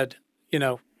has said,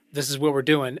 this is what we're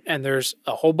doing. And there's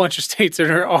a whole bunch of states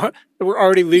that we're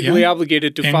already legally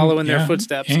obligated to follow in their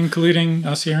footsteps. Including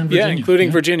us here in Virginia. Yeah,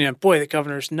 including Virginia. And boy, the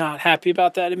governor's not happy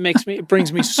about that. It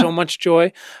brings me so much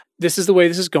joy. This is the way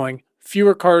this is going.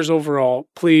 Fewer cars overall,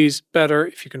 please, better.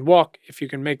 If you can walk, if you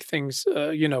can make things,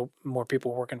 more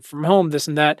people working from home, this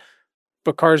and that.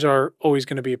 But cars are always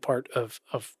going to be a part of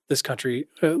this country,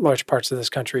 large parts of this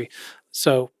country.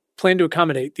 So plan to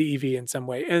accommodate the EV in some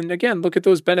way. And again, look at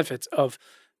those benefits of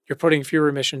you're putting fewer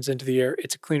emissions into the air.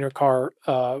 It's a cleaner car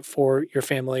for your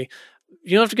family.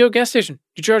 You don't have to go to a gas station.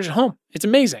 You charge at home. It's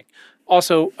amazing.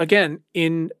 Also, again,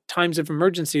 in times of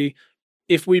emergency,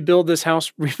 if we rebuild this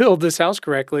house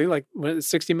correctly, like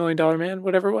 $60 million man,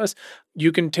 whatever it was,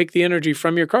 you can take the energy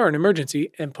from your car in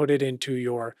emergency and put it into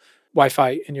your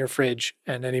Wi-Fi in your fridge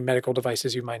and any medical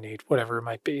devices you might need, whatever it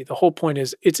might be. The whole point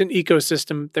is it's an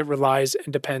ecosystem that relies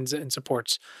and depends and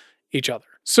supports each other.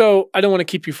 So I don't want to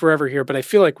keep you forever here, but I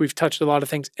feel like we've touched a lot of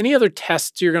things. Any other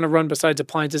tests you're going to run besides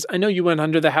appliances? I know you went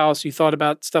under the house. You thought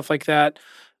about stuff like that,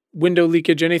 window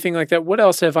leakage, anything like that. What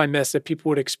else have I missed that people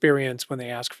would experience when they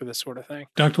ask for this sort of thing?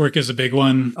 Ductwork is a big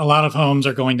one. A lot of homes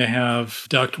are going to have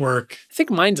ductwork. I think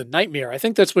mine's a nightmare. I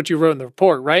think that's what you wrote in the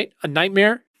report, right? A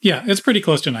nightmare? Yeah, it's pretty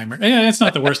close to a nightmare. Yeah, it's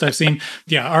not the worst I've seen.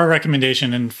 Yeah, our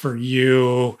recommendation and for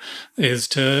you is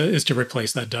to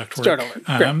replace that ductwork Start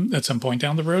over. At some point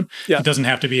down the road. Yeah. It doesn't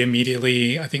have to be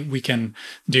immediately. I think we can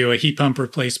do a heat pump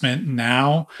replacement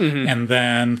now and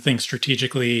then think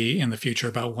strategically in the future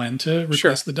about when to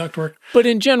replace the ductwork. But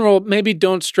in general, maybe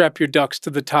don't strap your ducts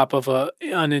to the top of a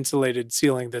uninsulated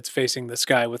ceiling that's facing the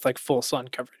sky with like full sun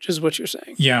coverage, is what you're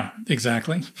saying. Yeah,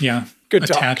 exactly. Yeah. Good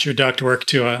talk. Attach your ductwork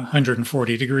to a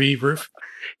 140-degree roof.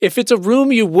 If it's a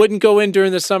room you wouldn't go in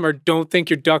during the summer, don't think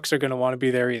your ducks are going to want to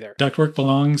be there either. Ductwork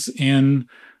belongs in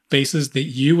spaces that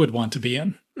you would want to be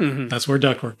in. That's where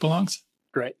ductwork belongs.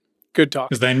 Great. Good talk.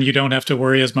 Because then you don't have to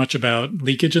worry as much about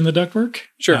leakage in the ductwork.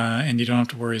 Sure. And you don't have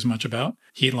to worry as much about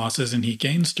heat losses and heat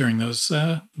gains during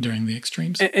during the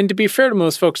extremes. And to be fair to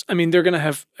most folks, I mean, they're going to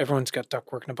have, everyone's got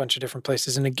ductwork in a bunch of different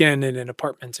places. And again, in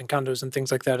apartments and condos and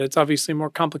things like that, it's obviously more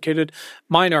complicated.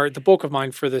 The bulk of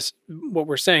mine for this, what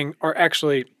we're saying, are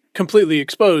actually completely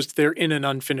exposed. They're in an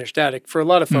unfinished attic. For a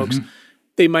lot of folks,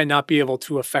 they might not be able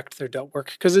to affect their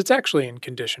ductwork because it's actually in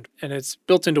condition and it's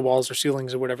built into walls or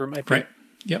ceilings or whatever it might be. Right.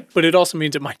 Yep. But it also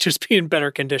means it might just be in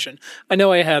better condition. I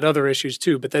know I had other issues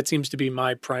too, but that seems to be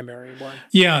my primary one.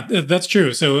 Yeah, that's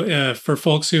true. So for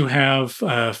folks who have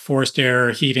forced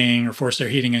air heating or forced air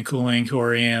heating and cooling who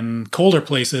are in colder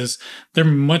places, they're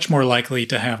much more likely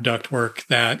to have ductwork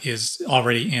that is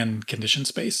already in conditioned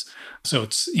space. So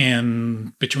it's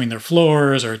in between their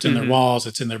floors or it's in their walls,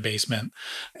 it's in their basement.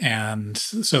 And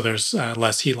so there's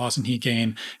less heat loss and heat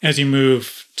gain. As you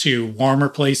move to warmer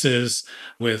places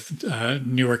with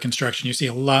newer construction, you see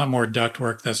a lot more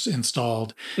ductwork that's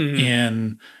installed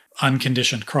in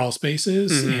unconditioned crawl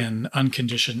spaces, in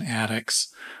unconditioned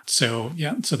attics. So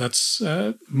so that's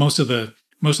most of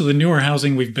the newer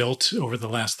housing we've built over the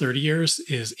last 30 years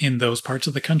is in those parts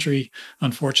of the country,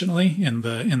 unfortunately, in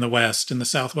the West, in the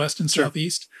Southwest and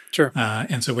Southeast. Sure.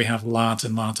 And so we have lots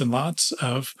and lots and lots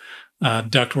of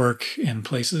ductwork in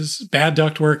places, bad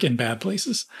ductwork in bad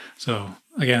places. So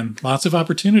again, lots of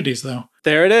opportunities though.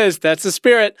 There it is. That's the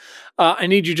spirit. I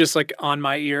need you just like on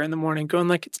my ear in the morning going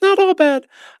like, it's not all bad.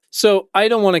 So I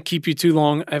don't want to keep you too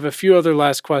long. I have a few other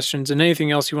last questions and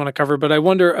anything else you want to cover, but I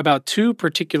wonder about two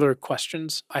particular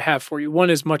questions I have for you. One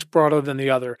is much broader than the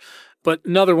other, but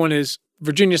another one is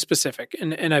Virginia specific.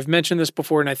 And I've mentioned this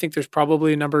before, and I think there's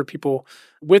probably a number of people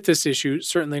with this issue,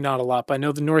 certainly not a lot, but I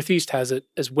know the Northeast has it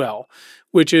as well,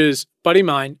 which is buddy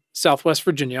mine, Southwest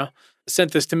Virginia,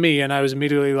 sent this to me and I was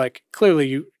immediately like, clearly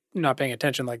you're not paying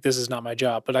attention, like this is not my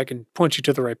job, but I can point you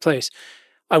to the right place.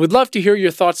 I would love to hear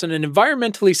your thoughts on an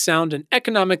environmentally sound and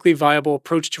economically viable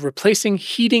approach to replacing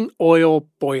heating oil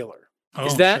boiler.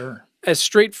 Is that as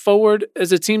straightforward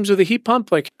as it seems with a heat pump?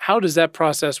 Like, how does that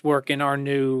process work in our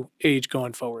new age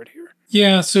going forward here?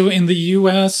 Yeah, so in the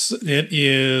US,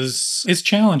 it's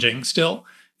challenging still.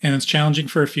 And it's challenging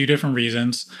for a few different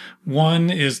reasons.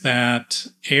 One is that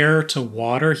air to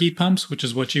water heat pumps, which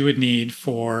is what you would need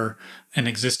for an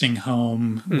existing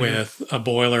home with a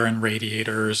boiler and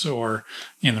radiators, or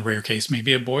in the rare case,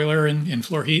 maybe a boiler and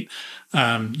in-floor heat.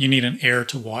 You need an air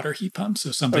to water heat pump.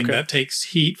 So something that takes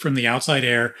heat from the outside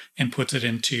air and puts it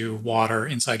into water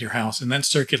inside your house and then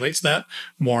circulates that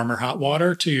warm or hot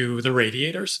water to the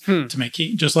radiators to make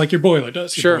heat, just like your boiler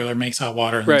does. Your boiler makes hot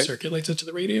water and then circulates it to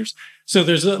the radiators. So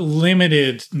there's a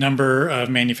limited number of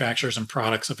manufacturers and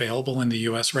products available in the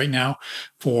US right now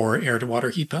for air to water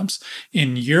heat pumps.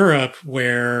 In Europe,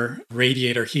 where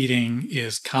radiator heating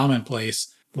is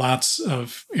commonplace, lots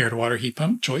of air to water heat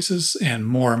pump choices and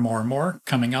more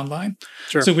coming online.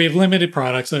 So we have limited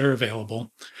products that are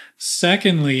available.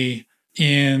 Secondly,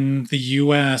 in the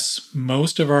US,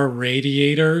 most of our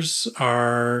radiators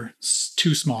are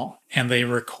too small and they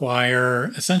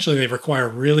require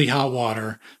really hot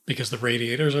water because the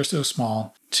radiators are so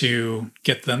small to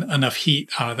get enough heat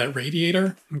out of that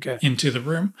radiator into the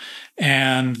room.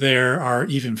 And there are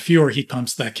even fewer heat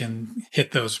pumps that can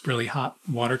hit those really hot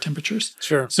water temperatures.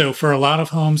 So for a lot of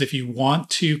homes, if you want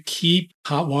to keep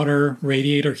hot water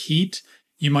radiator heat,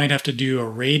 you might have to do a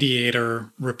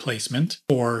radiator replacement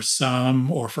for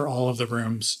some or for all of the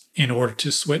rooms in order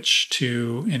to switch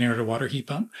to an air to water heat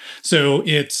pump. So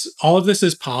all of this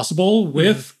is possible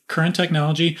with current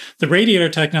technology. The radiator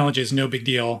technology is no big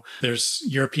deal. There's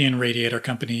European radiator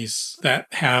companies that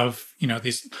have,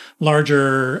 these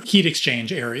larger heat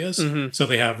exchange areas. So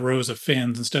they have rows of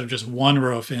fins instead of just one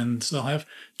row of fins. They'll have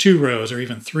 2 rows or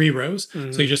even 3 rows.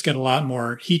 So you just get a lot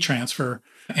more heat transfer.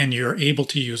 And you're able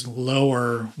to use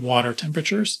lower water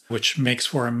temperatures, which makes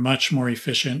for a much more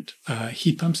efficient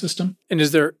heat pump system. And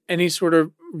is there any sort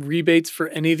of rebates for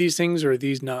any of these things, or are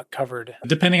these not covered?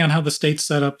 Depending on how the states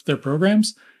set up their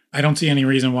programs, I don't see any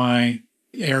reason why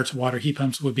air to water heat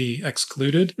pumps would be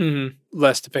excluded.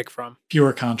 Less to pick from.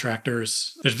 Fewer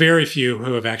contractors. There's very few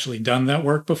who have actually done that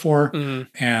work before.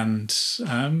 And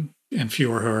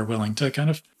fewer who are willing to kind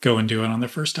of go and do it on their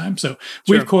first time. So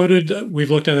we've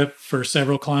looked at it for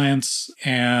several clients,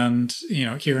 and,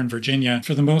 here in Virginia,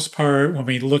 for the most part, when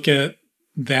we look at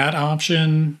that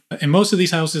option, and most of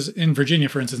these houses in Virginia,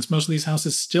 for instance, most of these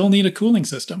houses still need a cooling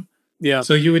system.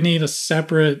 So you would need a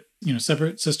separate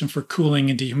system for cooling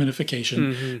and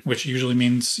dehumidification, which usually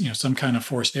means, some kind of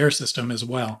forced air system as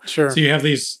well. So you have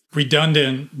these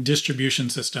redundant distribution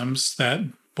systems that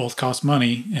both cost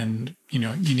money, and you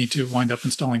need to wind up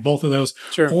installing both of those.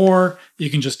 Sure. Or you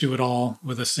can just do it all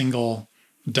with a single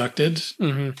ducted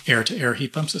air-to-air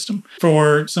heat pump system.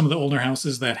 For some of the older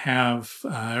houses that have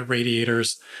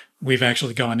radiators, we've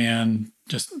actually gone in,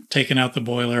 just taken out the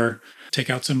boiler, take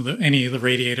out any of the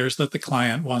radiators that the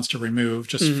client wants to remove,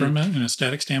 just from an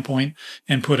aesthetic standpoint,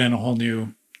 and put in a whole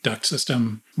new duct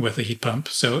system with a heat pump,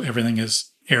 so everything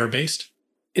is air-based.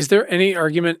 Is there any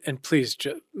argument, and please,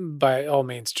 by all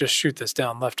means, just shoot this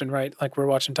down left and right like we're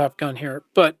watching Top Gun here,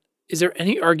 but is there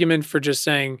any argument for just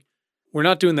saying, we're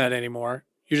not doing that anymore,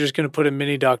 you're just going to put a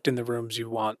mini duct in the rooms you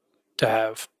want to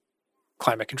have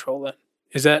climate control in?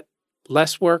 Is that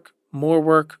less work, more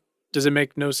work? Does it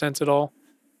make no sense at all?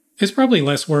 It's probably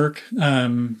less work.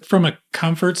 From a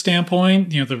comfort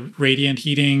standpoint, the radiant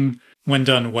heating, when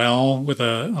done well with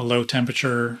a low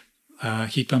temperature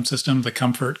heat pump system, the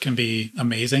comfort can be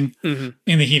amazing in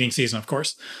the heating season, of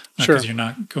course, because you're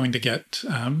not going to get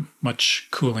much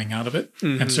cooling out of it.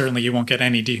 And certainly you won't get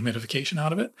any dehumidification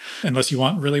out of it unless you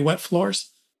want really wet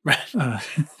floors. Right.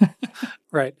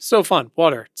 Right. So fun.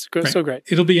 Water. It's so great.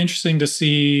 It'll be interesting to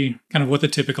see kind of what the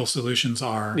typical solutions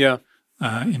are. Yeah.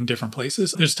 In different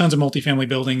places. There's tons of multifamily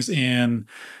buildings in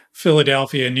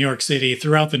Philadelphia, New York City,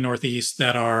 throughout the Northeast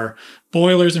that are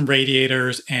boilers and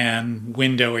radiators and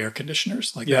window air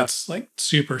conditioners. That's like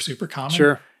super, super common.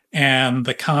 Sure. And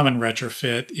the common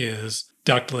retrofit is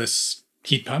ductless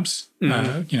heat pumps,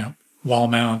 wall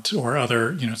mount or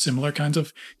other, similar kinds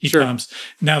of heat pumps.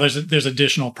 Now there's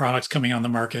additional products coming on the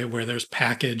market where there's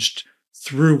packaged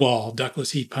through wall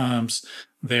ductless heat pumps.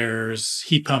 There's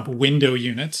heat pump window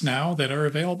units now that are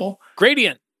available.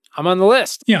 Gradient. I'm on the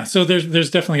list. Yeah, so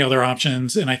there's definitely other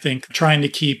options. And I think trying to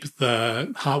keep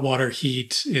the hot water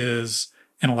heat is,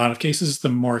 in a lot of cases, the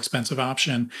more expensive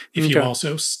option if you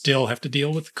also still have to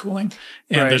deal with the cooling.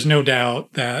 And there's no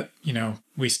doubt that,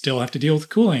 we still have to deal with the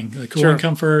cooling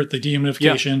comfort, the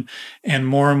dehumidification, and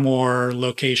more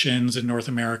locations in North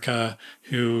America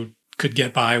who could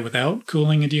get by without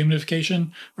cooling and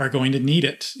dehumidification are going to need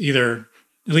it, either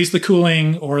at least the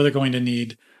cooling, or they're going to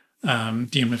need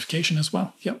dehumidification as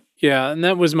well. Yep. Yeah, and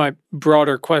that was my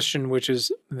broader question, which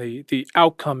is the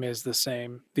outcome is the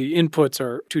same. The inputs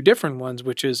are two different ones,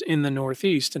 which is in the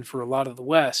Northeast and for a lot of the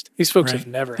West. These folks have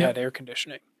never had air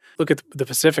conditioning. Look at the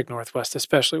Pacific Northwest,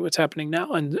 especially what's happening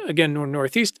now. And again,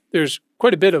 Northeast, there's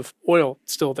quite a bit of oil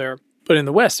still there. But in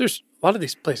the West, there's a lot of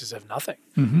these places have nothing.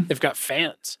 They've got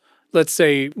fans. Let's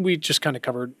say we just kind of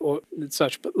covered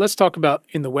such, but let's talk about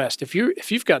in the West. If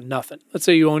you've got nothing, let's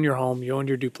say you own your home, you own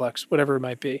your duplex, whatever it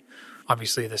might be.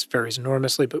 Obviously, this varies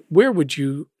enormously, but where would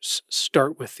you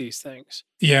start with these things?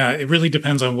 Yeah, it really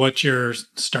depends on what you're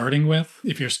starting with.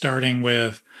 If you're starting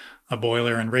with a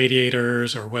boiler and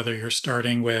radiators, or whether you're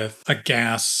starting with a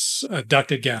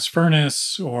ducted gas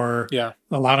furnace, or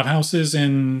a lot of houses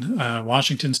in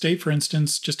Washington State, for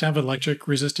instance, just have electric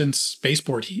resistance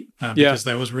baseboard heat because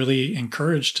that was really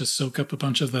encouraged to soak up a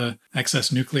bunch of the excess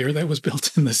nuclear that was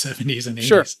built in the 70s and 80s.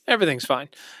 Sure, everything's fine.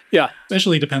 Yeah.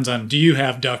 Especially depends on, do you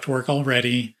have ductwork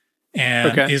already?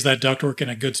 And is that ductwork in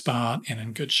a good spot and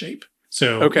in good shape?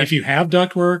 So if you have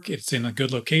ductwork, it's in a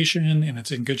good location and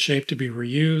it's in good shape to be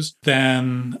reused,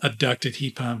 then a ducted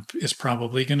heat pump is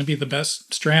probably going to be the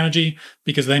best strategy,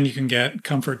 because then you can get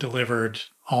comfort delivered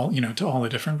to all the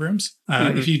different rooms.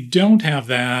 If you don't have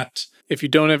that, if you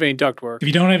don't have any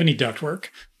ductwork,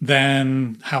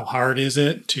 then how hard is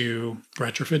it to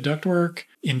retrofit ductwork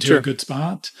into a good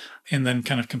spot? And then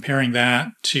kind of comparing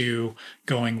that to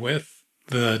going with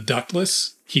the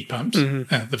ductless heat pumps,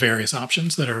 the various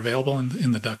options that are available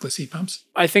in the ductless heat pumps.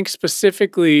 I think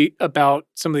specifically about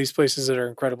some of these places that are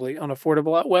incredibly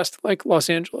unaffordable out west, like Los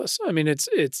Angeles. I mean,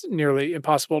 it's nearly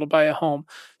impossible to buy a home.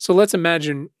 So let's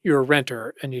imagine you're a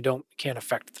renter and you can't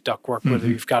affect the ductwork, whether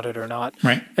you've got it or not.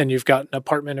 Right. And you've got an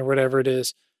apartment or whatever it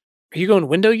is. Are you going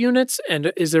window units?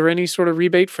 And is there any sort of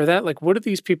rebate for that? Like, what are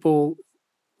these people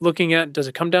looking at? Does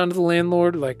it come down to the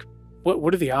landlord? Like,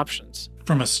 what are the options?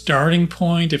 From a starting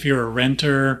point, if you're a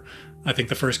renter, I think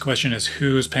the first question is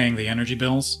who's paying the energy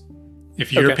bills.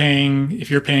 If you're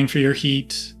paying for your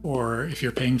heat, or if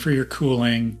you're paying for your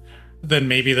cooling, then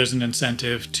maybe there's an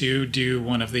incentive to do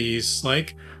one of these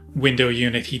like window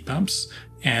unit heat pumps.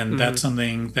 And that's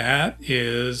something that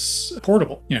is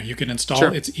portable. You can install,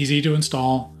 it's easy to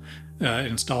install. It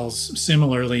installs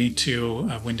similarly to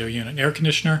a window unit air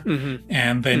conditioner.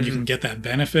 And then you can get that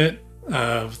benefit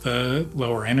of the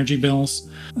lower energy bills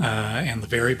and the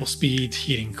variable speed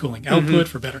heating cooling output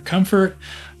for better comfort.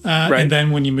 And then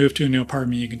when you move to a new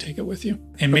apartment, you can take it with you.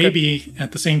 And maybe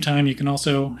at the same time, you can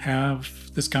also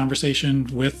have this conversation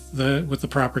with the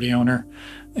property owner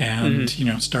and,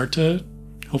 start to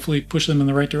hopefully push them in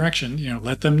the right direction.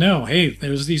 Let them know, hey,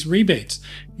 there's these rebates.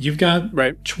 You've got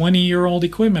 20-year-old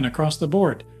equipment across the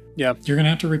board. Yeah. You're going to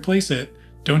have to replace it.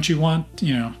 Don't you want,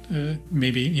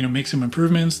 maybe, make some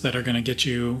improvements that are going to get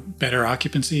you better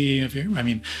occupancy?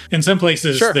 In some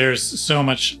places, there's so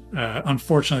much,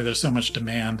 unfortunately, there's so much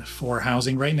demand for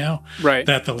housing right now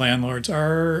that the landlords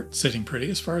are sitting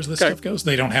pretty as far as this stuff goes.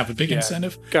 They don't have a big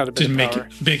incentive to make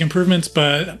big improvements,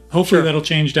 but hopefully that'll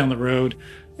change down the road.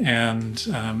 And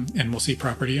we'll see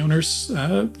property owners,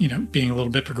 being a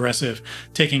little bit progressive,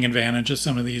 taking advantage of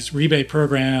some of these rebate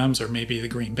programs or maybe the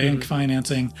green bank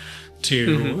financing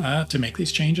to make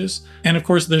these changes. And of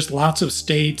course, there's lots of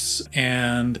states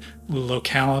and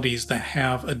localities that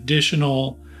have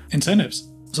additional incentives.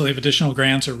 So they have additional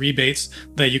grants or rebates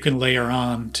that you can layer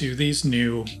on to these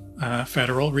new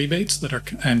federal rebates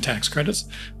and tax credits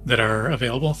that are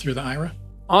available through the IRA.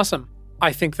 Awesome.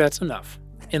 I think that's enough.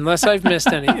 Unless I've missed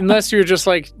any, unless you're just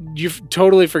like, you've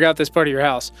totally forgot this part of your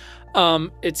house.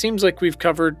 It seems like we've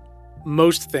covered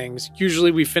most things. Usually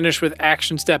we finish with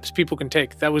action steps people can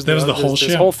take. That was the whole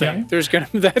show. Whole thing. Yeah.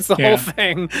 That's the whole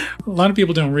thing. A lot of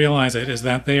people don't realize it is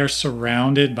that they are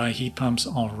surrounded by heat pumps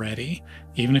already.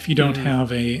 Even if you don't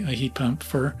have a heat pump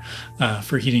for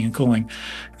heating and cooling,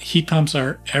 heat pumps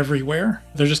are everywhere.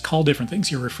 They're just called different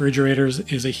things. Your refrigerator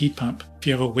is a heat pump. If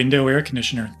you have a window air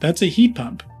conditioner, that's a heat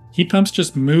pump. Heat pumps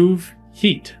just move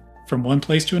heat from one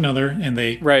place to another, and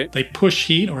they push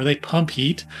heat or they pump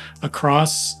heat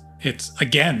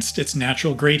against its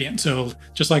natural gradient. So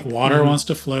just like water wants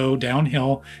to flow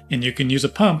downhill, and you can use a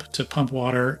pump to pump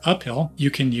water uphill, you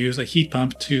can use a heat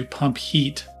pump to pump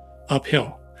heat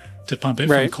uphill, to pump it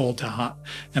from cold to hot.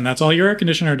 And that's all your air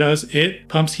conditioner does. It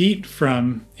pumps heat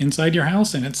from inside your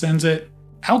house and it sends it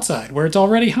outside where it's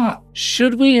already hot.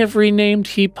 Should we have renamed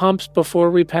heat pumps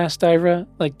before we passed IRA?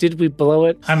 Like, did we blow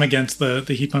it? I'm against the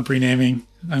heat pump renaming.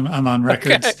 I'm on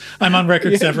records. Okay. I'm on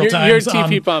record several times you're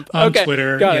heat pump. On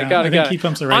Twitter. Got it. I think heat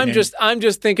pumps are right name. I'm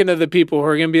just thinking of the people who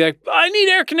are going to be like, I need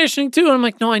air conditioning too. And I'm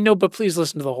like, no, I know, but please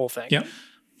listen to the whole thing.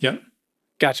 Yep.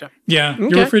 Gotcha. Yeah.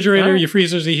 Okay. Your refrigerator, your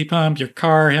freezer's a heat pump. Your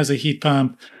car has a heat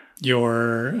pump.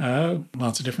 Your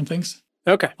lots of different things.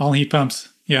 Okay. All heat pumps.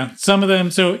 Yeah, some of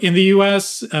them. So in the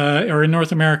U.S. Or in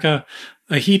North America,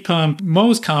 a heat pump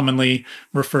most commonly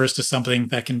refers to something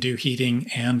that can do heating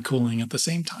and cooling at the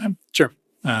same time. Sure.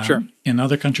 In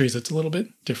other countries, it's a little bit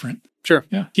different. Sure.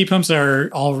 Yeah. Heat pumps are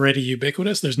already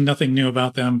ubiquitous. There's nothing new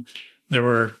about them. There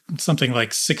were something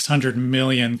like 600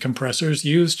 million compressors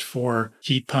used for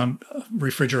heat pump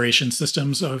refrigeration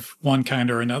systems of one kind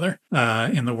or another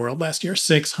in the world last year.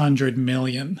 600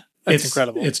 million. That's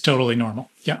incredible. It's totally normal.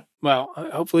 Yeah. Well,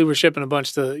 hopefully we're shipping a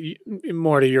bunch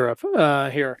more to Europe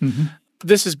here. Mm-hmm.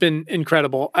 This has been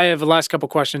incredible. I have the last couple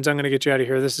questions. I'm going to get you out of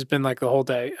here. This has been like the whole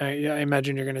day. I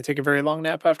imagine you're going to take a very long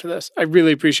nap after this. I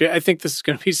really appreciate it. I think this is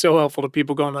going to be so helpful to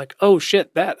people going like, oh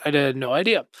shit, that I had no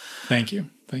idea. Thank you.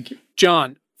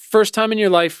 John, first time in your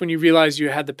life when you realized you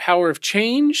had the power of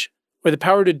change or the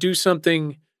power to do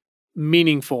something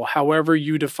meaningful, however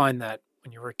you define that,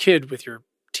 when you were a kid with your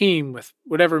team, with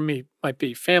whatever might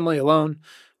be, family, alone.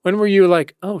 When were you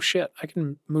like, oh shit, I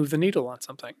can move the needle on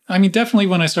something? I mean, definitely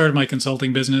when I started my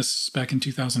consulting business back in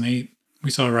 2008,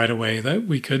 we saw right away that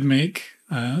we could make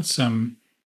some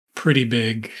pretty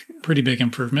big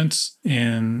improvements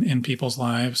in people's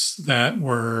lives that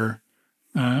were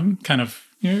kind of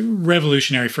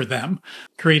revolutionary for them,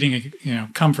 creating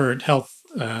comfort, health,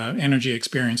 energy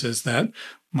experiences that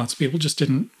lots of people just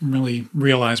didn't really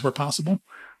realize were possible.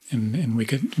 And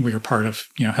we were part of,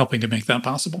 helping to make that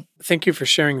possible. Thank you for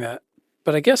sharing that.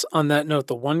 But I guess on that note,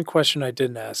 the one question I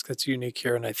didn't ask that's unique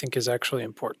here and I think is actually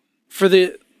important. For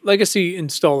the legacy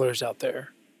installers out there,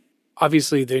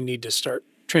 obviously they need to start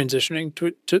transitioning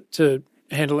to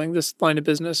handling this line of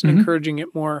business and encouraging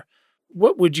it more.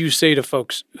 What would you say to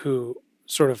folks who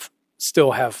sort of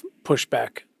still have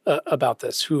pushback about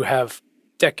this, who have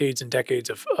decades and decades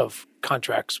of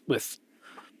contracts with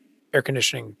air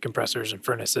conditioning compressors and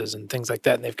furnaces and things like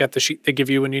that, and they've got the sheet they give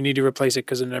you when you need to replace it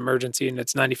because of an emergency and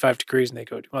it's 95 degrees, and they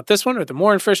go, do you want this one or the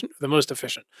more efficient or the most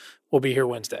efficient? We'll be here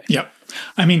Wednesday. Yep.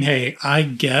 I mean, hey, I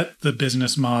get the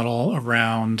business model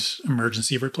around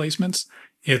emergency replacements.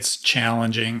 It's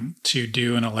challenging to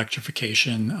do an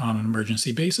electrification on an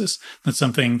emergency basis. That's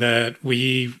something that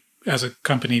we, as a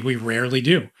company, we rarely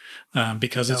do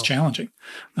because it's challenging.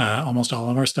 Almost all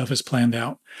of our stuff is planned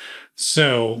out.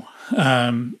 So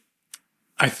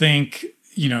I think,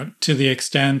 to the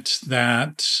extent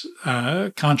that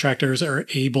contractors are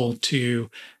able to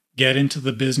get into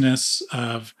the business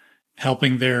of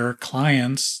helping their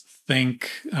clients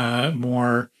think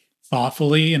more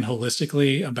thoughtfully and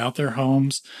holistically about their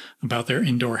homes, about their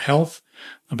indoor health,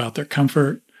 about their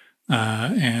comfort,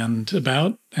 and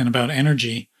about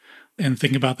energy, and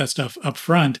think about that stuff up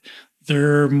front,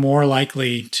 they're more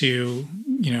likely to,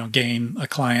 gain a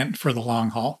client for the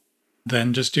long haul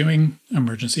than just doing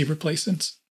emergency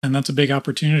replacements. And that's a big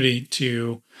opportunity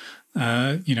to,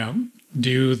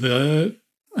 do the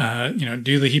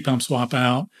heat pump swap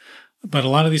out. But a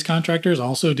lot of these contractors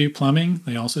also do plumbing.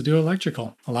 They also do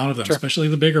electrical. A lot of them, especially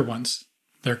the bigger ones,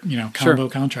 they're, combo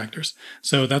contractors.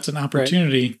 So that's an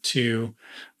opportunity to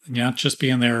not just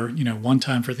be in there, one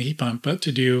time for the heat pump, but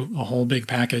to do a whole big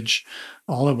package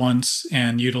all at once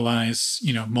and utilize,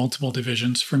 multiple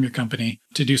divisions from your company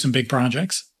to do some big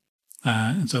projects.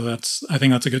 And so I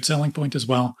think that's a good selling point as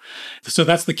well. So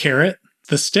that's the carrot.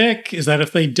 The stick is that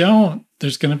if they don't,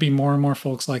 there's going to be more and more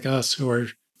folks like us who are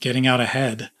getting out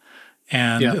ahead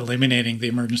and eliminating the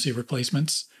emergency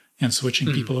replacements and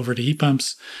switching people over to heat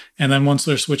pumps. And then once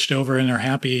they're switched over and they're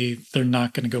happy, they're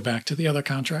not going to go back to the other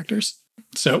contractors.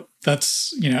 So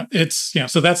that's,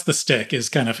 so that's the stick, is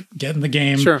kind of get in the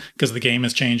game because the game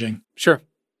is changing. Sure.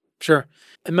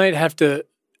 I might have to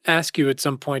ask you at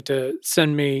some point to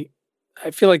send me,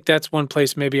 I feel like that's one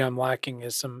place maybe I'm lacking,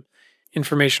 is some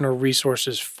information or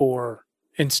resources for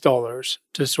installers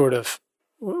to sort of,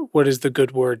 what is the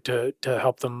good word to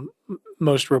help them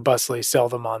most robustly sell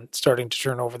them on starting to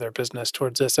turn over their business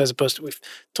towards this, as opposed to we've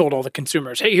told all the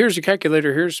consumers, hey, here's your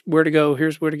calculator, here's where to go,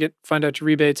 here's where to find out your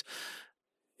rebates.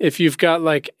 If you've got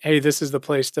like, hey, this is the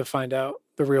place to find out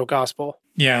the real gospel.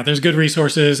 Yeah, there's good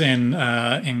resources in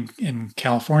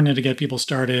California to get people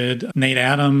started. Nate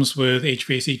Adams with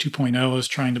HVAC 2.0 is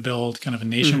trying to build kind of a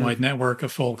nationwide network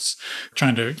of folks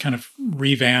trying to kind of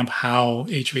revamp how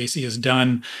HVAC is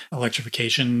done.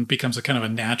 Electrification becomes a kind of a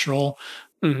natural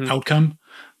outcome.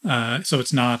 So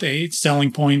it's not a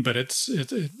selling point, but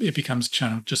it becomes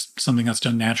kind of just something that's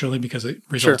done naturally because it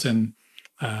results in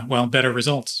better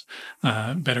results,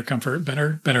 better comfort,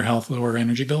 better health, lower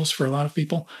energy bills for a lot of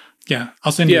people. Yeah,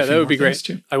 I'll send you a few that would be great.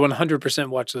 Too. I 100%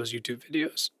 watch those YouTube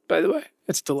videos, by the way.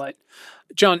 It's a delight.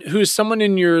 John, who is someone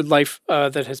in your life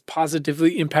that has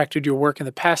positively impacted your work in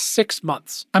the past 6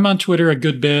 months? I'm on Twitter a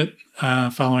good bit,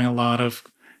 following a lot of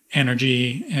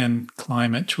energy and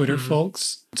climate Twitter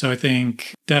folks. So I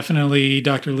think definitely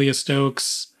Dr. Leah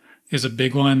Stokes is a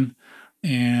big one.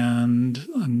 And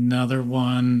another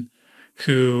one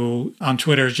who on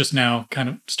Twitter is just now kind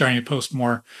of starting to post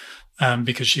more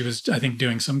because she was, I think,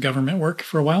 doing some government work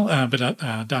for a while. But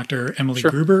Dr. Emily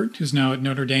Gruber, who's now at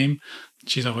Notre Dame,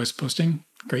 she's always posting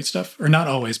great stuff. Or not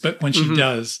always, but when she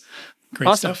does,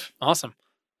 great stuff. Awesome.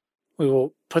 We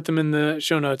will put them in the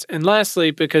show notes. And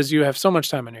lastly, because you have so much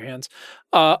time on your hands,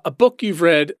 a book you've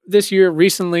read this year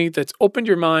recently that's opened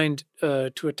your mind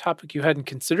to a topic you hadn't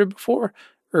considered before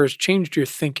or has changed your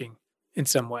thinking in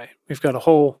some way. We've got a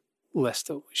whole list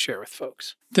that we share with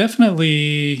folks.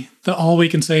 Definitely the All We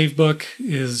Can Save book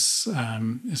is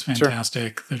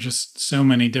fantastic. There's just so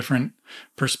many different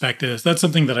perspectives. That's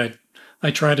something that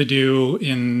I try to do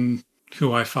in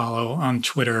who I follow on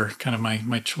Twitter, kind of my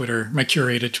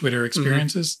curated Twitter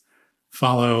experiences.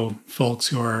 Follow folks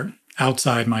who are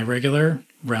outside my regular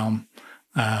realm.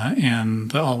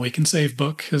 And the All We Can Save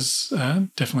book has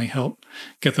definitely helped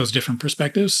get those different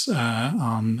perspectives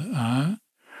on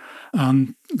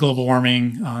global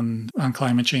warming, on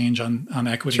climate change, on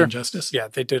equity and justice. Yeah,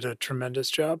 they did a tremendous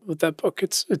job with that book.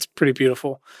 It's pretty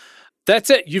beautiful. That's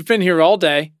it. You've been here all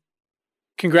day.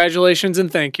 Congratulations and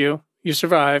thank you. You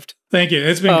survived. Thank you.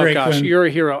 It's been great. Oh gosh, Quinn. You're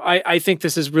a hero. I think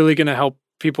this is really going to help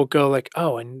people go like,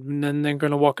 oh, and then they're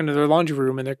going to walk into their laundry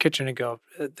room in their kitchen and go,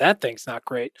 that thing's not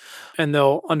great. And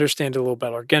they'll understand it a little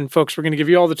better. Again, folks, we're going to give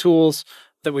you all the tools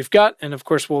that we've got. And of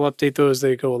course, we'll update those as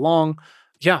they go along.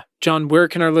 Yeah. John, where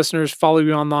can our listeners follow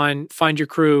you online, find your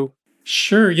crew?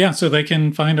 Sure. Yeah. So they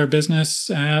can find our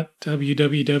business at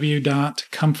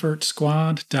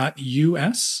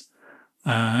www.comfortsquad.us.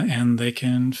 And they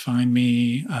can find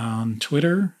me on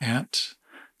Twitter at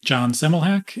John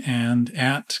Semmelhack and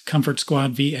at Comfort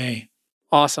Squad VA.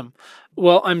 Awesome.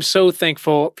 Well, I'm so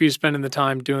thankful for you spending the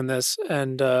time doing this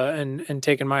and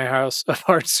taking my house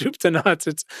apart soup to nuts.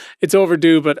 It's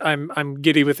overdue, but I'm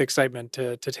giddy with excitement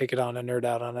to take it on and nerd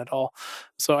out on it all.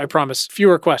 So I promise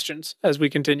fewer questions as we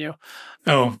continue.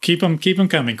 Oh, keep them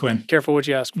coming, Quinn. Careful what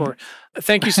you ask for.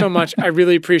 Thank you so much. I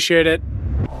really appreciate it.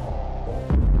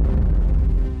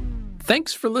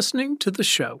 Thanks for listening to the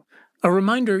show. A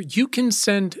reminder, you can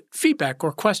send feedback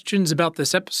or questions about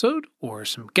this episode or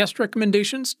some guest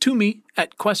recommendations to me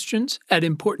at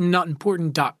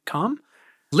questions@importantnotimportant.com.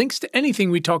 Links to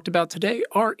anything we talked about today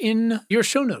are in your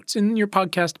show notes in your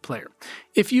podcast player.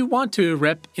 If you want to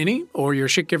rep any or your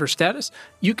shit giver status,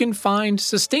 you can find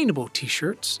sustainable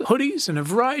t-shirts, hoodies, and a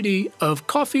variety of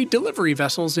coffee delivery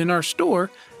vessels in our store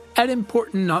at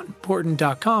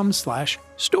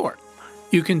importantnotimportant.com/store.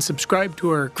 You can subscribe to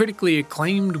our critically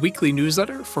acclaimed weekly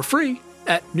newsletter for free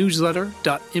at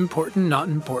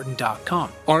newsletter.importantnotimportant.com.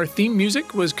 Our theme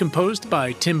music was composed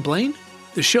by Tim Blaine.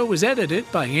 The show was edited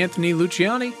by Anthony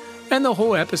Luciani, and the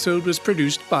whole episode was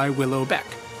produced by Willow Beck.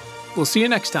 We'll see you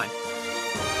next time.